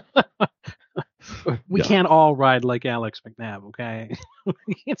We yeah. can't all ride like Alex McNabb, okay?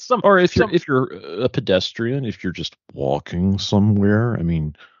 It's Or some if you're a pedestrian, if you're just walking somewhere, I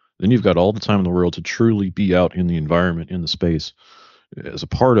mean, then you've got all the time in the world to truly be out in the environment, in the space, as a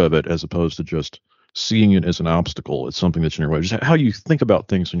part of it, as opposed to just seeing it as an obstacle. It's something that's in your way. Just how you think about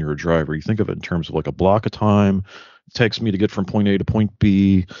things when you're a driver. You think of it in terms of like a block of time. It takes me to get from point A to point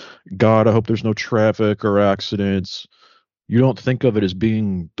B. God, I hope there's no traffic or accidents. You don't think of it as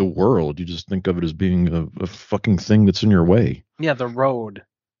being the world. You just think of it as being a fucking thing that's in your way. yeah, the road.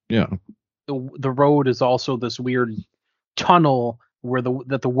 Yeah. The road is also this weird tunnel where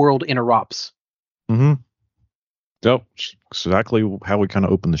the world interrupts. Mm-hmm. Yep. Exactly how we kind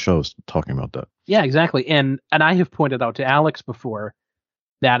of opened the show is talking about that. Yeah, exactly. And I have pointed out to Alex before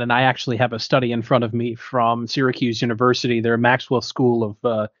that, and I actually have a study in front of me from Syracuse University, their Maxwell School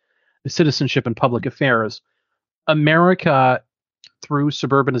of Citizenship and Public Affairs. America, through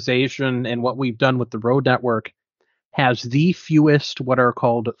suburbanization and what we've done with the road network, has the fewest what are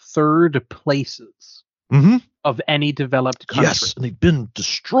called third places Mm-hmm. of any developed country. Yes, and they've been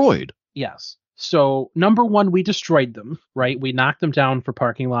destroyed. Yes. So number one, we destroyed them, right? We knocked them down for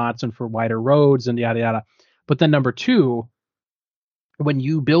parking lots and for wider roads and yada yada. But then number two, when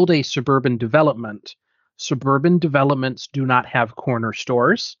you build a suburban developments do not have corner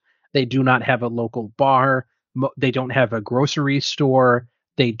stores. They do not have a local bar. They don't have a grocery store.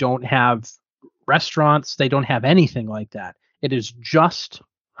 They don't have restaurants. They don't have anything like that. It is just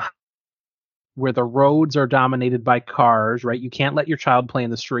where the roads are dominated by cars, right? You can't let your child play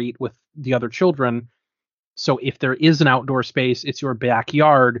in the street with the other children. So if there is an outdoor space, it's your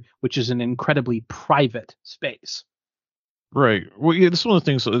backyard, which is an incredibly private space. Right. Well, yeah, this is one of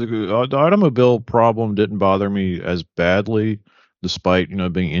the things. The automobile problem didn't bother me as badly, despite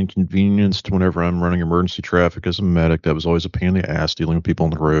being inconvenienced whenever I'm running emergency traffic as a medic. That was always a pain in the ass dealing with people on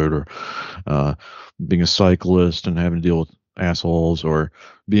the road, or uh, being a cyclist and having to deal with assholes, or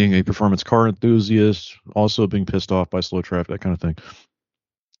being a performance car enthusiast, also being pissed off by slow traffic, that kind of thing.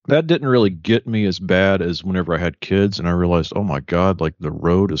 That didn't really get me as bad as whenever I had kids and I realized, oh my God, like the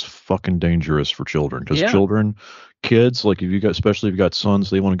road is fucking dangerous for children. Because Yeah. kids, like if you got, especially if you got sons,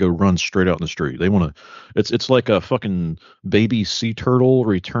 they want to go run straight out in the street. They want to, it's like a fucking baby sea turtle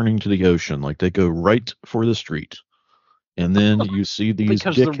returning to the ocean. Like they go right for the street. And then you see these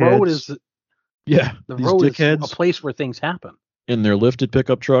Because the road dickheads. is Yeah, the these road is a dickheads place where things happen. in their lifted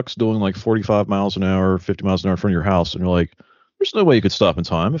pickup trucks doing like 45 miles an hour, 50 miles an hour in front of your house. And you're like, there's no way you could stop in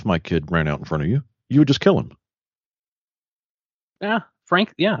time if my kid ran out in front of you. You would just kill him. Yeah,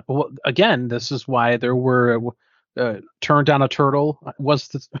 Frank. Yeah. Well, again, this is why there were turned on a turtle. Was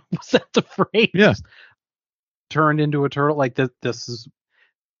that the Yeah. phrase? Turned into a turtle. Like this. This is,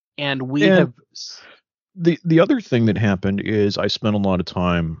 and we And have. the other thing that happened is I spent a lot of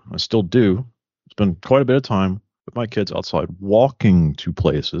time, I still do, spend quite a bit of time with my kids outside walking to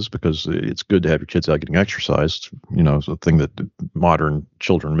places because it's good to have your kids out getting exercise. You know, it's a thing that modern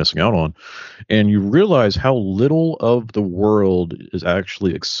children are missing out on. And you realize how little of the world is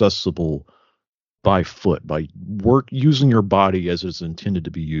actually accessible by foot, by work using your body as it's intended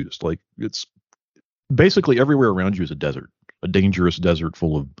to be used. Like it's basically everywhere around you is a desert, a dangerous desert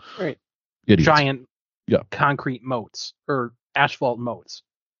full of Right. idiots. Giant Yeah. concrete moats or asphalt moats.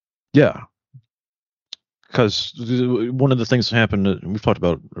 Yeah. Because one of the things that happened, we've talked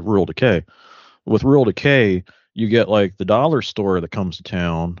about rural decay. With rural decay, you get like the dollar store that comes to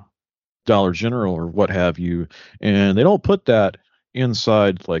town, Dollar General or what have you, and they don't put that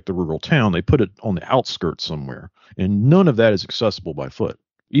inside like the rural town. They put it on the outskirts somewhere, and none of that is accessible by foot.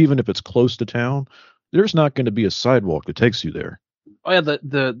 Even if it's close to town, there's not going to be a sidewalk that takes you there. Oh yeah,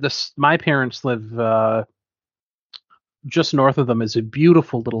 the my parents live just north of them is a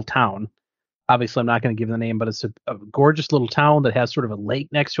beautiful little town. Obviously, I'm not going to give the name, but it's a gorgeous little town that has sort of a lake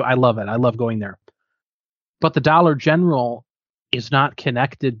next to it. I love it. I love going there. But the Dollar General is not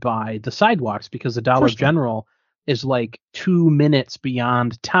connected by the sidewalks because the Of Dollar course not. General is like 2 minutes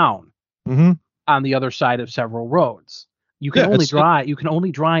beyond town Hmm. on the other side of several roads. Yeah, it's You can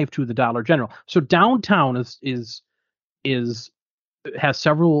only drive to the Dollar General. So downtown is has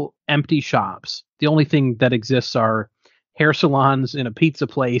several empty shops. The only thing that exists are hair salons and a pizza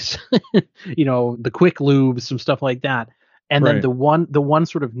place, the quick lubes, some stuff like that. And then right. the one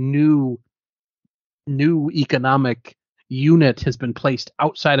sort of new economic unit has been placed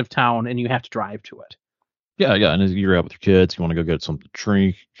outside of town and you have to drive to it. Yeah, yeah. And as you're out with your kids, you want to go get something to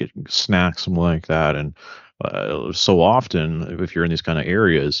drink, get snacks, something like that. And so often, if you're in these kind of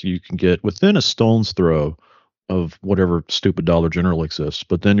areas, you can get within a stone's throw of whatever stupid Dollar General exists,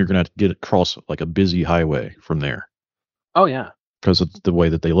 but then you're going to have to get across like a busy highway from there Oh yeah. because of the way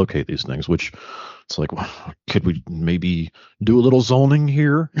that they locate these things, which it's like, well, could we maybe do a little zoning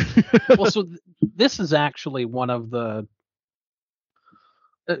here? Well, so this is actually one of the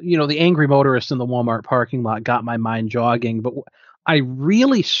angry motorist in the Walmart parking lot got my mind jogging, but I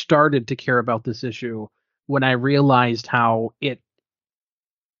really started to care about this issue when I realized how it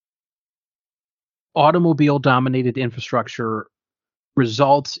automobile dominated infrastructure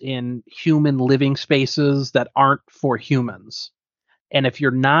results in human living spaces that aren't for humans. And if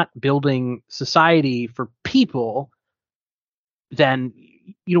you're not building society for people, then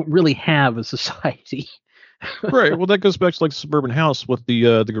you don't really have a society. Right. Well, that goes back to like the suburban house with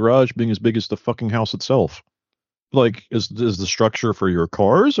the garage being as big as the fucking house itself. Like, is the structure for your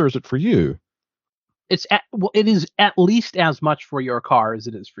cars or is it for you? It is at least as much for your car as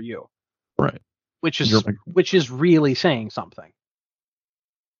it is for you, Right. which You're is which is really saying something.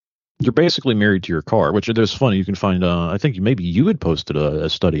 you're basically married to your car, which there's funny. You can find. I think maybe you had posted a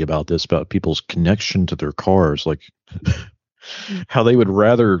study about this about people's connection to their cars, like how they would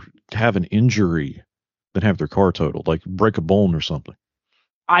rather have an injury than have their car totaled, like break a bone or something.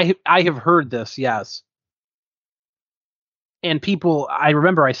 I have heard this, yes. And people, I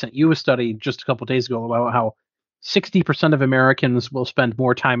remember I sent you a study just a couple of days ago about how 60% of Americans will spend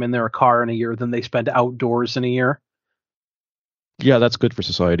more time in their car in a year than they spend outdoors in a year. Yeah, that's good for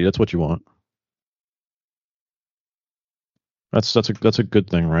society. That's what you want. That's a good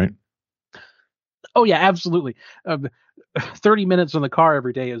thing, right? Oh yeah, absolutely. 30 minutes in the car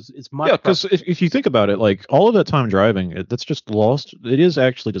every day is Yeah, much because if you think about it, like all of that time driving, that's just lost. It is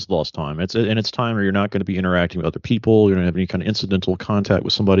actually just lost time. It's time where you're not going to be interacting with other people. You don't have any kind of incidental contact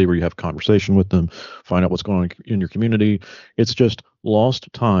with somebody where you have a conversation with them, find out what's going on in your community. It's just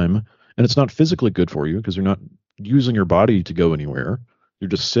lost time, and it's not physically good for you because you're not using your body to go anywhere. You're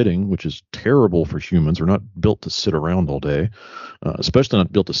just sitting, which is terrible for humans. We're not built to sit around all day, especially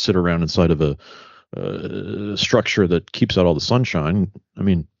not built to sit around inside of a structure that keeps out all the sunshine. I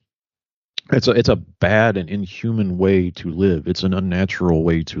mean, It's a bad and inhuman way to live. It's an unnatural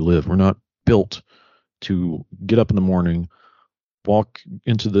way to live. We're not built to get up in the morning, walk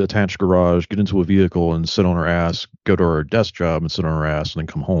into the attached garage, get into a vehicle and sit on our ass, go to our desk job and sit on our ass, and then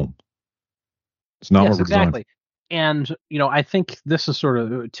come home. It's not what Yes, we're designed for. exactly. And I think this is sort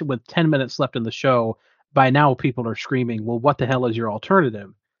of with 10 minutes left in the show. By now, people are screaming, "Well, what the hell is your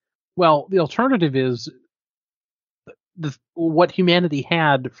alternative?" Well, the alternative is what humanity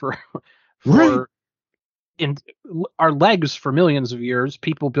had for Right. for in our legs for millions of years.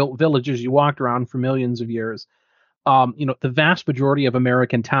 People built villages you walked around for millions of years. The vast majority of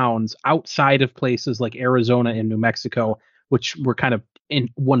American towns outside of places like Arizona and New Mexico, which were kind of in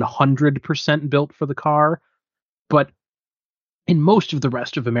 100% built for the car, but in most of the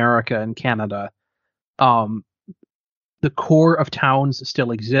rest of America and Canada, um, the core of towns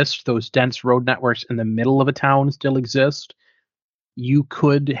still exist. Those dense road networks in the middle of a town still exist. You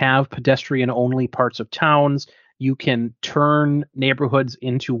could have pedestrian only parts of towns. You can turn neighborhoods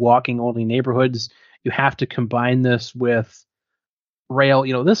into walking only neighborhoods. You have to combine this with rail.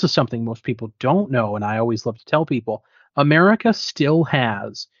 This is something most people don't know, and I always love to tell people. America still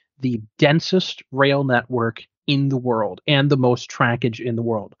has the densest rail network in the world and the most trackage in the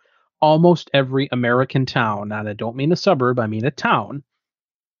world. Almost every American town, and I don't mean a suburb, I mean a town,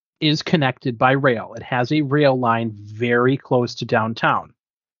 is connected by rail. It has a rail line very close to downtown.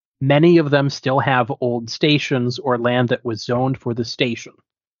 Many of them still have old stations or land that was zoned for the station.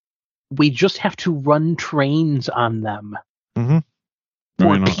 We just have to run trains on them Mm-hmm. I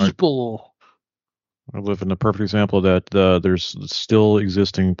for mean, people. I live in a perfect example of that. There's still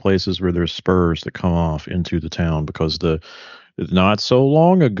existing places where there's spurs that come off into the town because the not so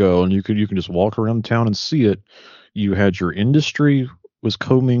long ago, and you can just walk around town and see it. You had your industry was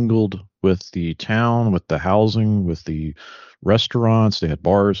commingled with the town, with the housing, with the restaurants. They had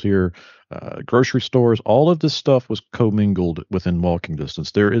bars here, grocery stores. All of this stuff was commingled within walking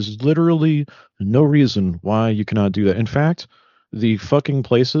distance. There is literally no reason why you cannot do that. In fact, the fucking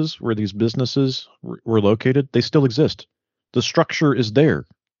places where these businesses were located, they still exist. The structure is there.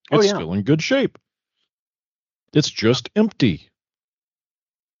 Oh It's yeah. still in good shape. It's just empty.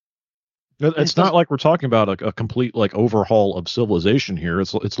 And it It's does. not like we're talking about a complete like overhaul of civilization here.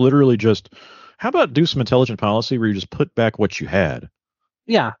 It's literally just how about do some intelligent policy where you just put back what you had?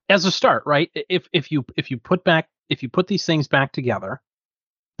 Yeah, as a start, right? If you put these things back together,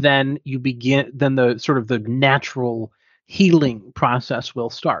 then the sort of the natural healing process will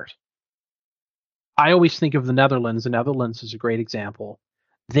start. I always think of the Netherlands. The Netherlands is a great example.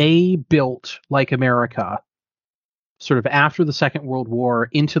 They built like America sort of after the Second World War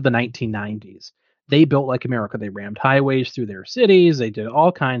into the 1990s. They built like America. They rammed highways through their cities. They did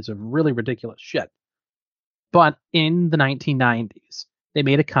all kinds of really ridiculous shit. But in the 1990s, they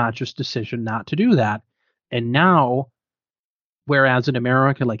made a conscious decision not to do that. And now, whereas in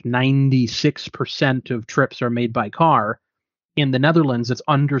America, like 96% of trips are made by car, in the Netherlands, it's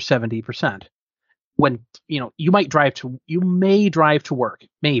under 70%. When, you may drive to work,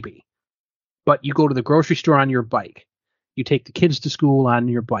 maybe, but you go to the grocery store on your bike. You take the kids to school on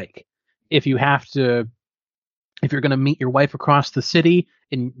your bike. If you have to, if you're going to meet your wife across the city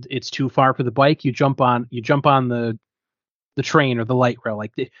and it's too far for the bike, you jump on the train or the light rail.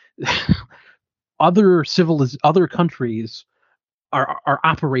 Like other countries are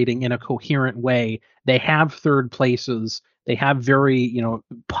operating in a coherent way. They have third places. They have very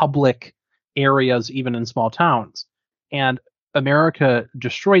public areas even in small towns. And America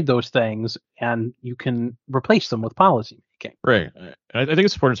destroyed those things, and you can replace them with policy making. Right. I think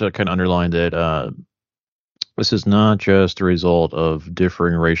it's important to kind of underline that this is not just a result of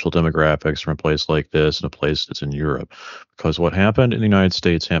differing racial demographics from a place like this and a place that's in Europe, because what happened in the United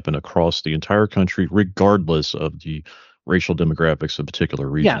States happened across the entire country, regardless of the racial demographics of a particular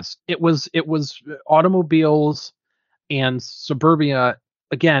region. Yes, it was automobiles and suburbia.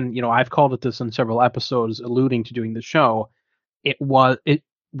 Again, I've called it this in several episodes, alluding to doing the show. It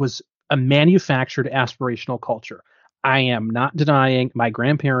was a manufactured aspirational culture. I am not denying my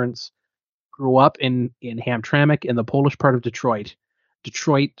grandparents grew up in Hamtramck in the Polish part of Detroit.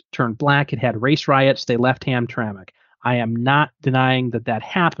 Detroit turned black. It had race riots. They left Hamtramck. I am not denying that that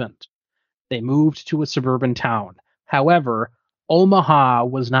happened. They moved to a suburban town. However, Omaha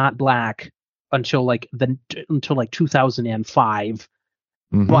was not black until like 2005,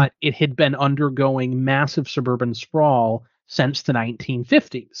 Mm-hmm. but it had been undergoing massive suburban sprawl since the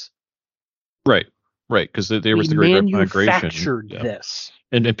 1950s. Right. Right. Because there We was the Great Migration. manufactured Yeah. this.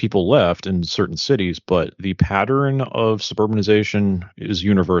 And people left in certain cities, but the pattern of suburbanization is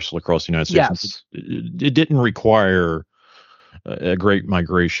universal across the United States. Yes. It didn't require a great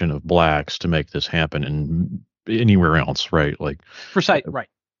migration of blacks to make this happen and anywhere else, right? Like, Precise, right?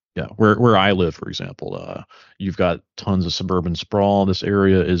 yeah, where I live, for example, you've got tons of suburban sprawl. This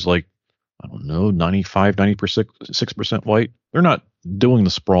area is like, I don't know, 95, 90%, 6% white. They're not doing the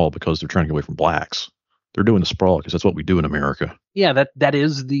sprawl because they're trying to get away from blacks. They're doing the sprawl because that's what we do in America. Yeah, that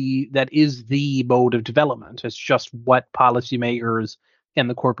is the mode of development. It's just what policymakers and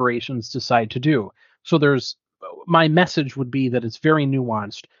the corporations decide to do. So there's my message would be that it's very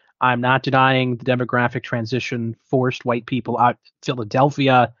nuanced. I'm not denying the demographic transition forced white people out.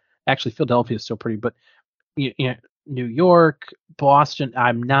 Philadelphia, actually, Philadelphia is still pretty, but New York, Boston.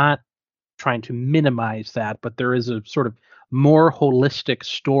 I'm not trying to minimize that, but there is a sort of more holistic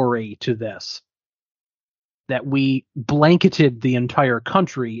story to this, that we blanketed the entire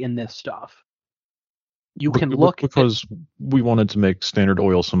country in this stuff. You can look at, because we wanted to make Standard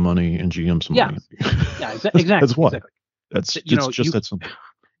Oil some money and GM some yeah, money. yeah, exactly, That's why. exactly. That's You it's know, just that simple.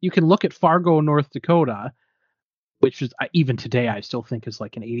 you can look at Fargo, North Dakota, which is even today I still think is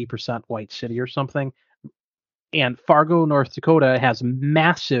like an 80% white city or something. And Fargo, North Dakota has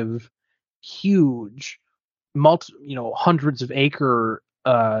massive, huge, hundreds of acre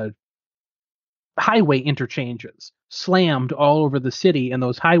highway interchanges slammed all over the city, and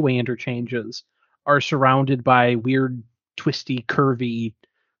those highway interchanges are surrounded by weird, twisty, curvy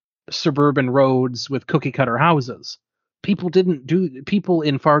suburban roads with cookie cutter houses. People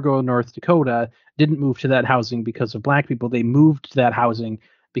in Fargo, North Dakota didn't move to that housing because of black people. They moved to that housing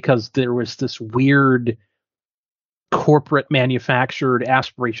because there was this weird corporate manufactured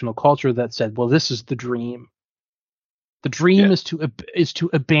aspirational culture that said, well, this is the dream. The dream Yeah. is to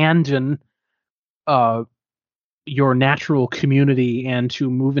abandon uh, your natural community and to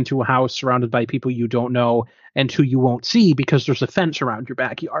move into a house surrounded by people you don't know and who you won't see because there's a fence around your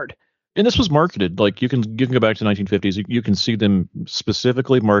backyard. And this was marketed like you can go back to 1950s. You can see them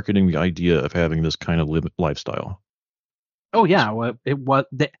specifically marketing the idea of having this kind of lifestyle. Oh yeah, well, it was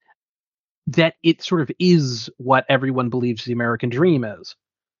that it sort of is what everyone believes the American dream is.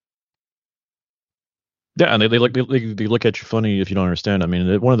 Yeah, and they look at you funny if you don't understand. I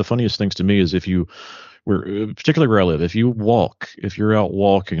mean, one of the funniest things to me is if you particularly where I live, if you're out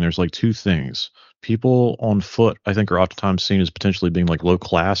walking, there's like two things. People on foot, I think, are oftentimes seen as potentially being like low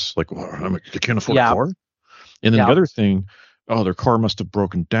class, like, well, I can't afford a Yeah, car. And then the yeah, other thing, oh, their car must have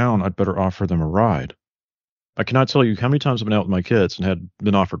broken down. I'd better offer them a ride. I cannot tell you how many times I've been out with my kids and had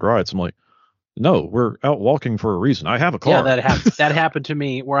been offered rides. I'm like, no, we're out walking for a reason. I have a yeah. car. That happened to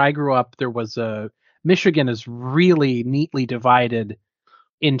me where I grew up. There was a Michigan is really neatly divided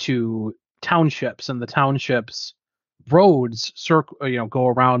into townships, and the townships roads go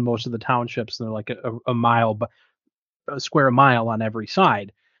around most of the townships, and they're like a mile, but a square mile on every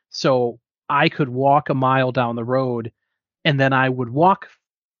side. So I could walk a mile down the road, and then I would walk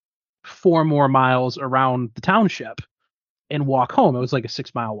 4 more miles around the township and walk home. It was like a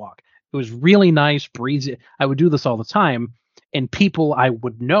 6 mile walk. It was really nice, breezy. I would do this all the time, and people I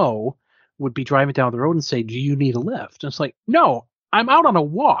would know would be driving down the road and say, "Do you need a lift?" And it's like, "No, I'm out on a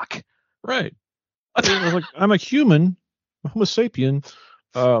walk." Right. I was like, I'm a human, Homo sapien.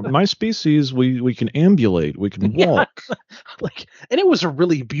 My species, we can ambulate, we can Yeah, walk. and it was a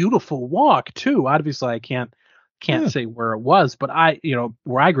really beautiful walk too. Obviously, I can't Yeah. say where it was, but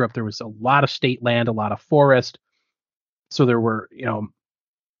where I grew up, there was a lot of state land, a lot of forest. So there were,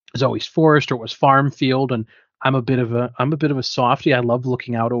 there's always forest or it was farm field, and I'm a bit of a softie. I love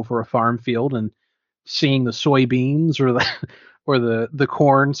looking out over a farm field and seeing the soybeans or the or the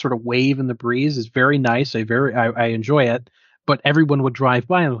corn sort of wave in the breeze is very nice. I enjoy it. But everyone would drive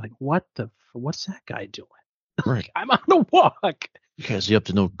by and I'm like, what's that guy doing? Right. I'm on a walk. Is he up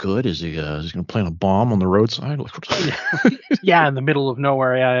to no good? Is he going to plant a bomb on the roadside? Like, Yeah, in the middle of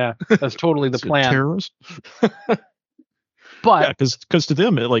nowhere. Yeah, yeah. That's totally the is he a plan. terrorist? Yeah, But because to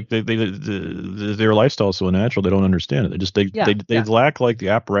them, their lifestyle is so natural, they don't understand it. yeah, They yeah. lack like the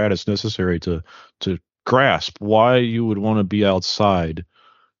apparatus necessary to grasp why you would want to be outside,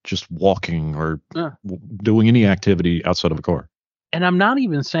 just walking or Uh, doing any activity outside of a car. and I'm not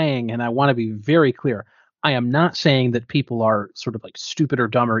even saying, and I want to be very clear, I am not saying that people are sort of like stupid or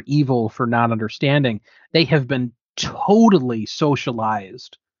dumb or evil for not understanding. They have been totally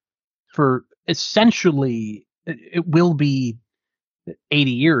socialized for essentially, it will be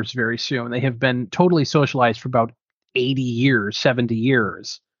 80 years very soon. They have been totally socialized for about 80 years, 70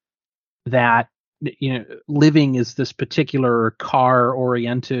 years, that living is this particular car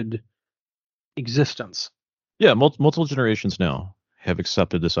oriented existence. Yeah, multiple generations now have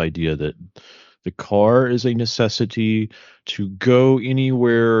accepted this idea that the car is a necessity to go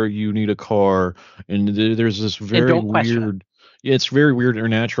anywhere you need a car, and there's this And very don't question it. weird, It's very weird or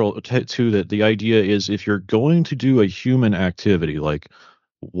natural too that the idea is if you're going to do a human activity like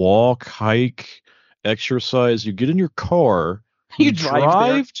walk, hike, exercise, you get in your car, You you drive there.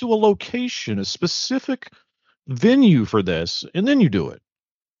 drive to a location, a specific venue for this, and then you do it.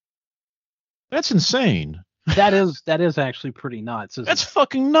 That's insane. That is actually pretty nuts, isn't That's it?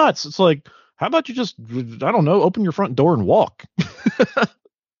 fucking nuts. It's like, how about you just, I don't know, open your front door and walk?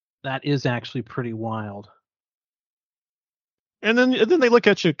 That is actually pretty wild. And then they look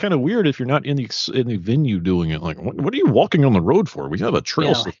at you kind of weird if you're not in the venue doing it. Like, what are you walking on the road for? We have a trail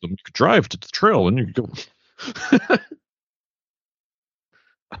Yeah. system. You could drive to the trail and you go.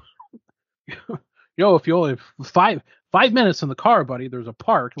 If you only have five minutes in the car, buddy, there's a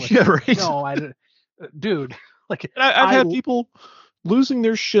park. Like, Yeah, right. no, dude, like I've I had people losing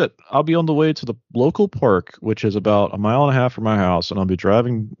their shit. I'll be on the way to the local park, which is about a mile and a half from my house, and I'll be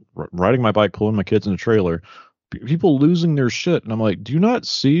riding my bike, pulling my kids in a trailer. People losing their shit, and I'm like, do you not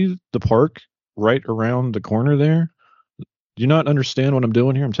see the park right around the corner there? Do you not understand what I'm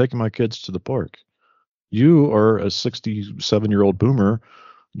doing here? I'm taking my kids to the park. You are a 67-year-old boomer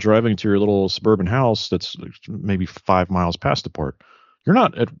driving to your little suburban house that's maybe 5 miles past the park. You're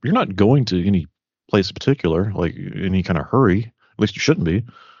not going to any place in particular, like any kind of hurry. At least you shouldn't be.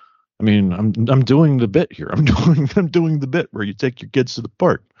 I mean, I'm doing the bit here. I'm doing the bit where you take your kids to the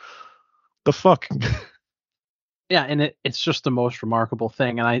park. The fuck? Yeah, and it's just the most remarkable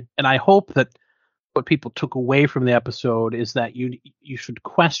thing, and I hope that what people took away from the episode is that you should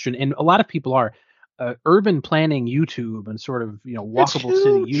question, and a lot of people are urban planning YouTube and sort of It's walkable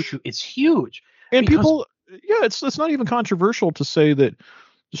city huge. YouTube. It's huge And because people, yeah, it's not even controversial to say that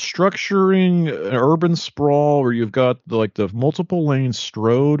structuring an urban sprawl where you've got the multiple lanes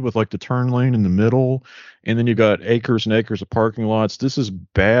strode with like the turn lane in the middle, and then you got acres and acres of parking lots. This is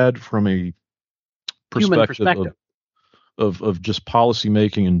bad from a human perspective perspective. of just policy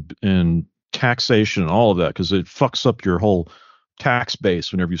making and taxation and all of that because it fucks up your whole tax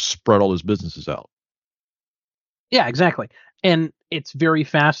base whenever you spread all those businesses out. Yeah, exactly. And it's very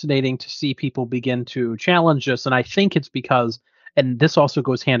fascinating to see people begin to challenge this. And I think it's because, and this also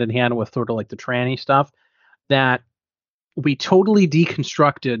goes hand in hand with sort of like the tranny stuff, that we totally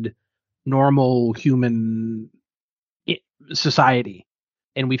deconstructed normal human society.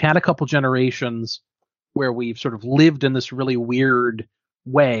 And we've had a couple generations where we've sort of lived in this really weird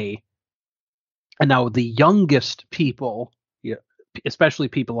way. And now the youngest people, yeah, especially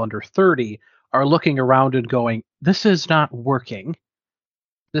people under 30, are looking around and going, this is not working.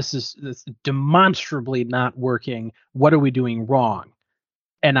 This demonstrably not working. What are we doing wrong?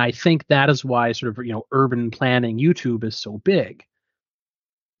 And I think that is why sort of urban planning YouTube is so big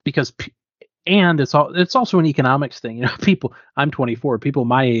because and it's also an economics thing. People. I'm 24. People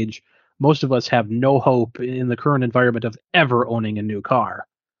my age, most of us have no hope in the current environment of ever owning a new car.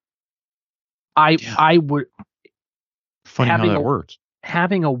 Yeah, I would funny how having that a works.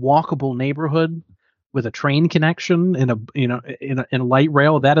 having a walkable neighborhood with a train connection in a in light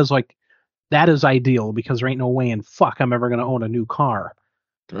rail, that is ideal because there ain't no way in fuck I'm ever going to own a new car.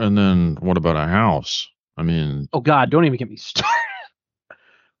 And then what about a house? I mean, Oh God, don't even get me started.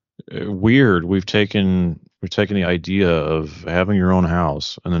 weird. We've taken the idea of having your own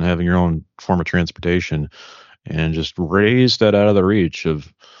house and then having your own form of transportation and just raised that out of the reach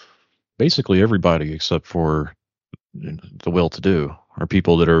of basically everybody except for the well-to-do or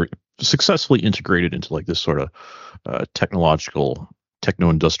people that are successfully integrated into like this sort of technological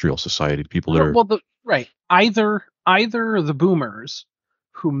techno-industrial society. People that are Well, right, either the boomers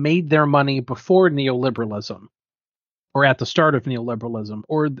who made their money before neoliberalism or at the start of neoliberalism,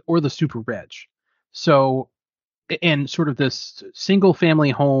 or the super rich. So, in sort of this single family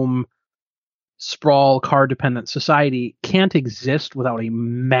home sprawl car dependent society can't exist without a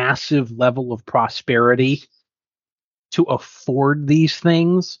massive level of prosperity to afford these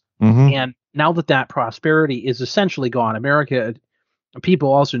things. mm-hmm. And now that that prosperity is essentially gone,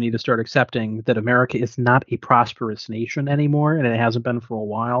 people also need to start accepting that America is not a prosperous nation anymore, and it hasn't been for a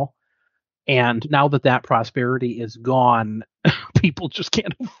while. And now that that prosperity is gone, people just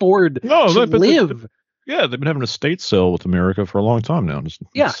can't afford No, to but live. yeah, they've been having a state sale with America for a long time now, just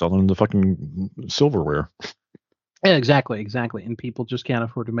Yeah, selling the fucking silverware. yeah, exactly. And people just can't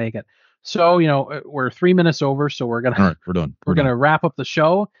afford to make it. So, we're 3 minutes over, so we're All gonna right, we're done. we're We're done. gonna wrap up the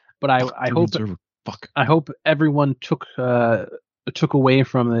show. But Fuck, 3 minutes over. Fuck. I hope everyone took away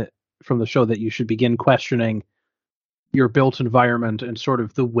from the show that you should begin questioning your built environment and sort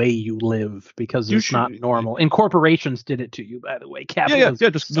of the way you live because You it's not should. normal. And corporations did it to you, by the way. Yeah.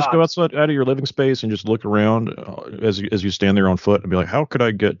 Capitalism Just go sucks. outside out of your living space and just look around as you stand there on foot and be like, how could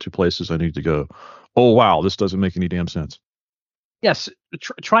I get to places I need to go? Oh wow, this doesn't make any damn sense. Yes,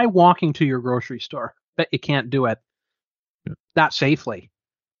 try walking to your grocery store. Bet you can't do it. Yeah. Not safely.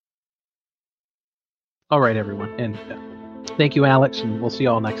 All right, everyone. And thank you, Alex, and we'll see you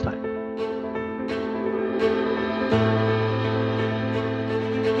all next time.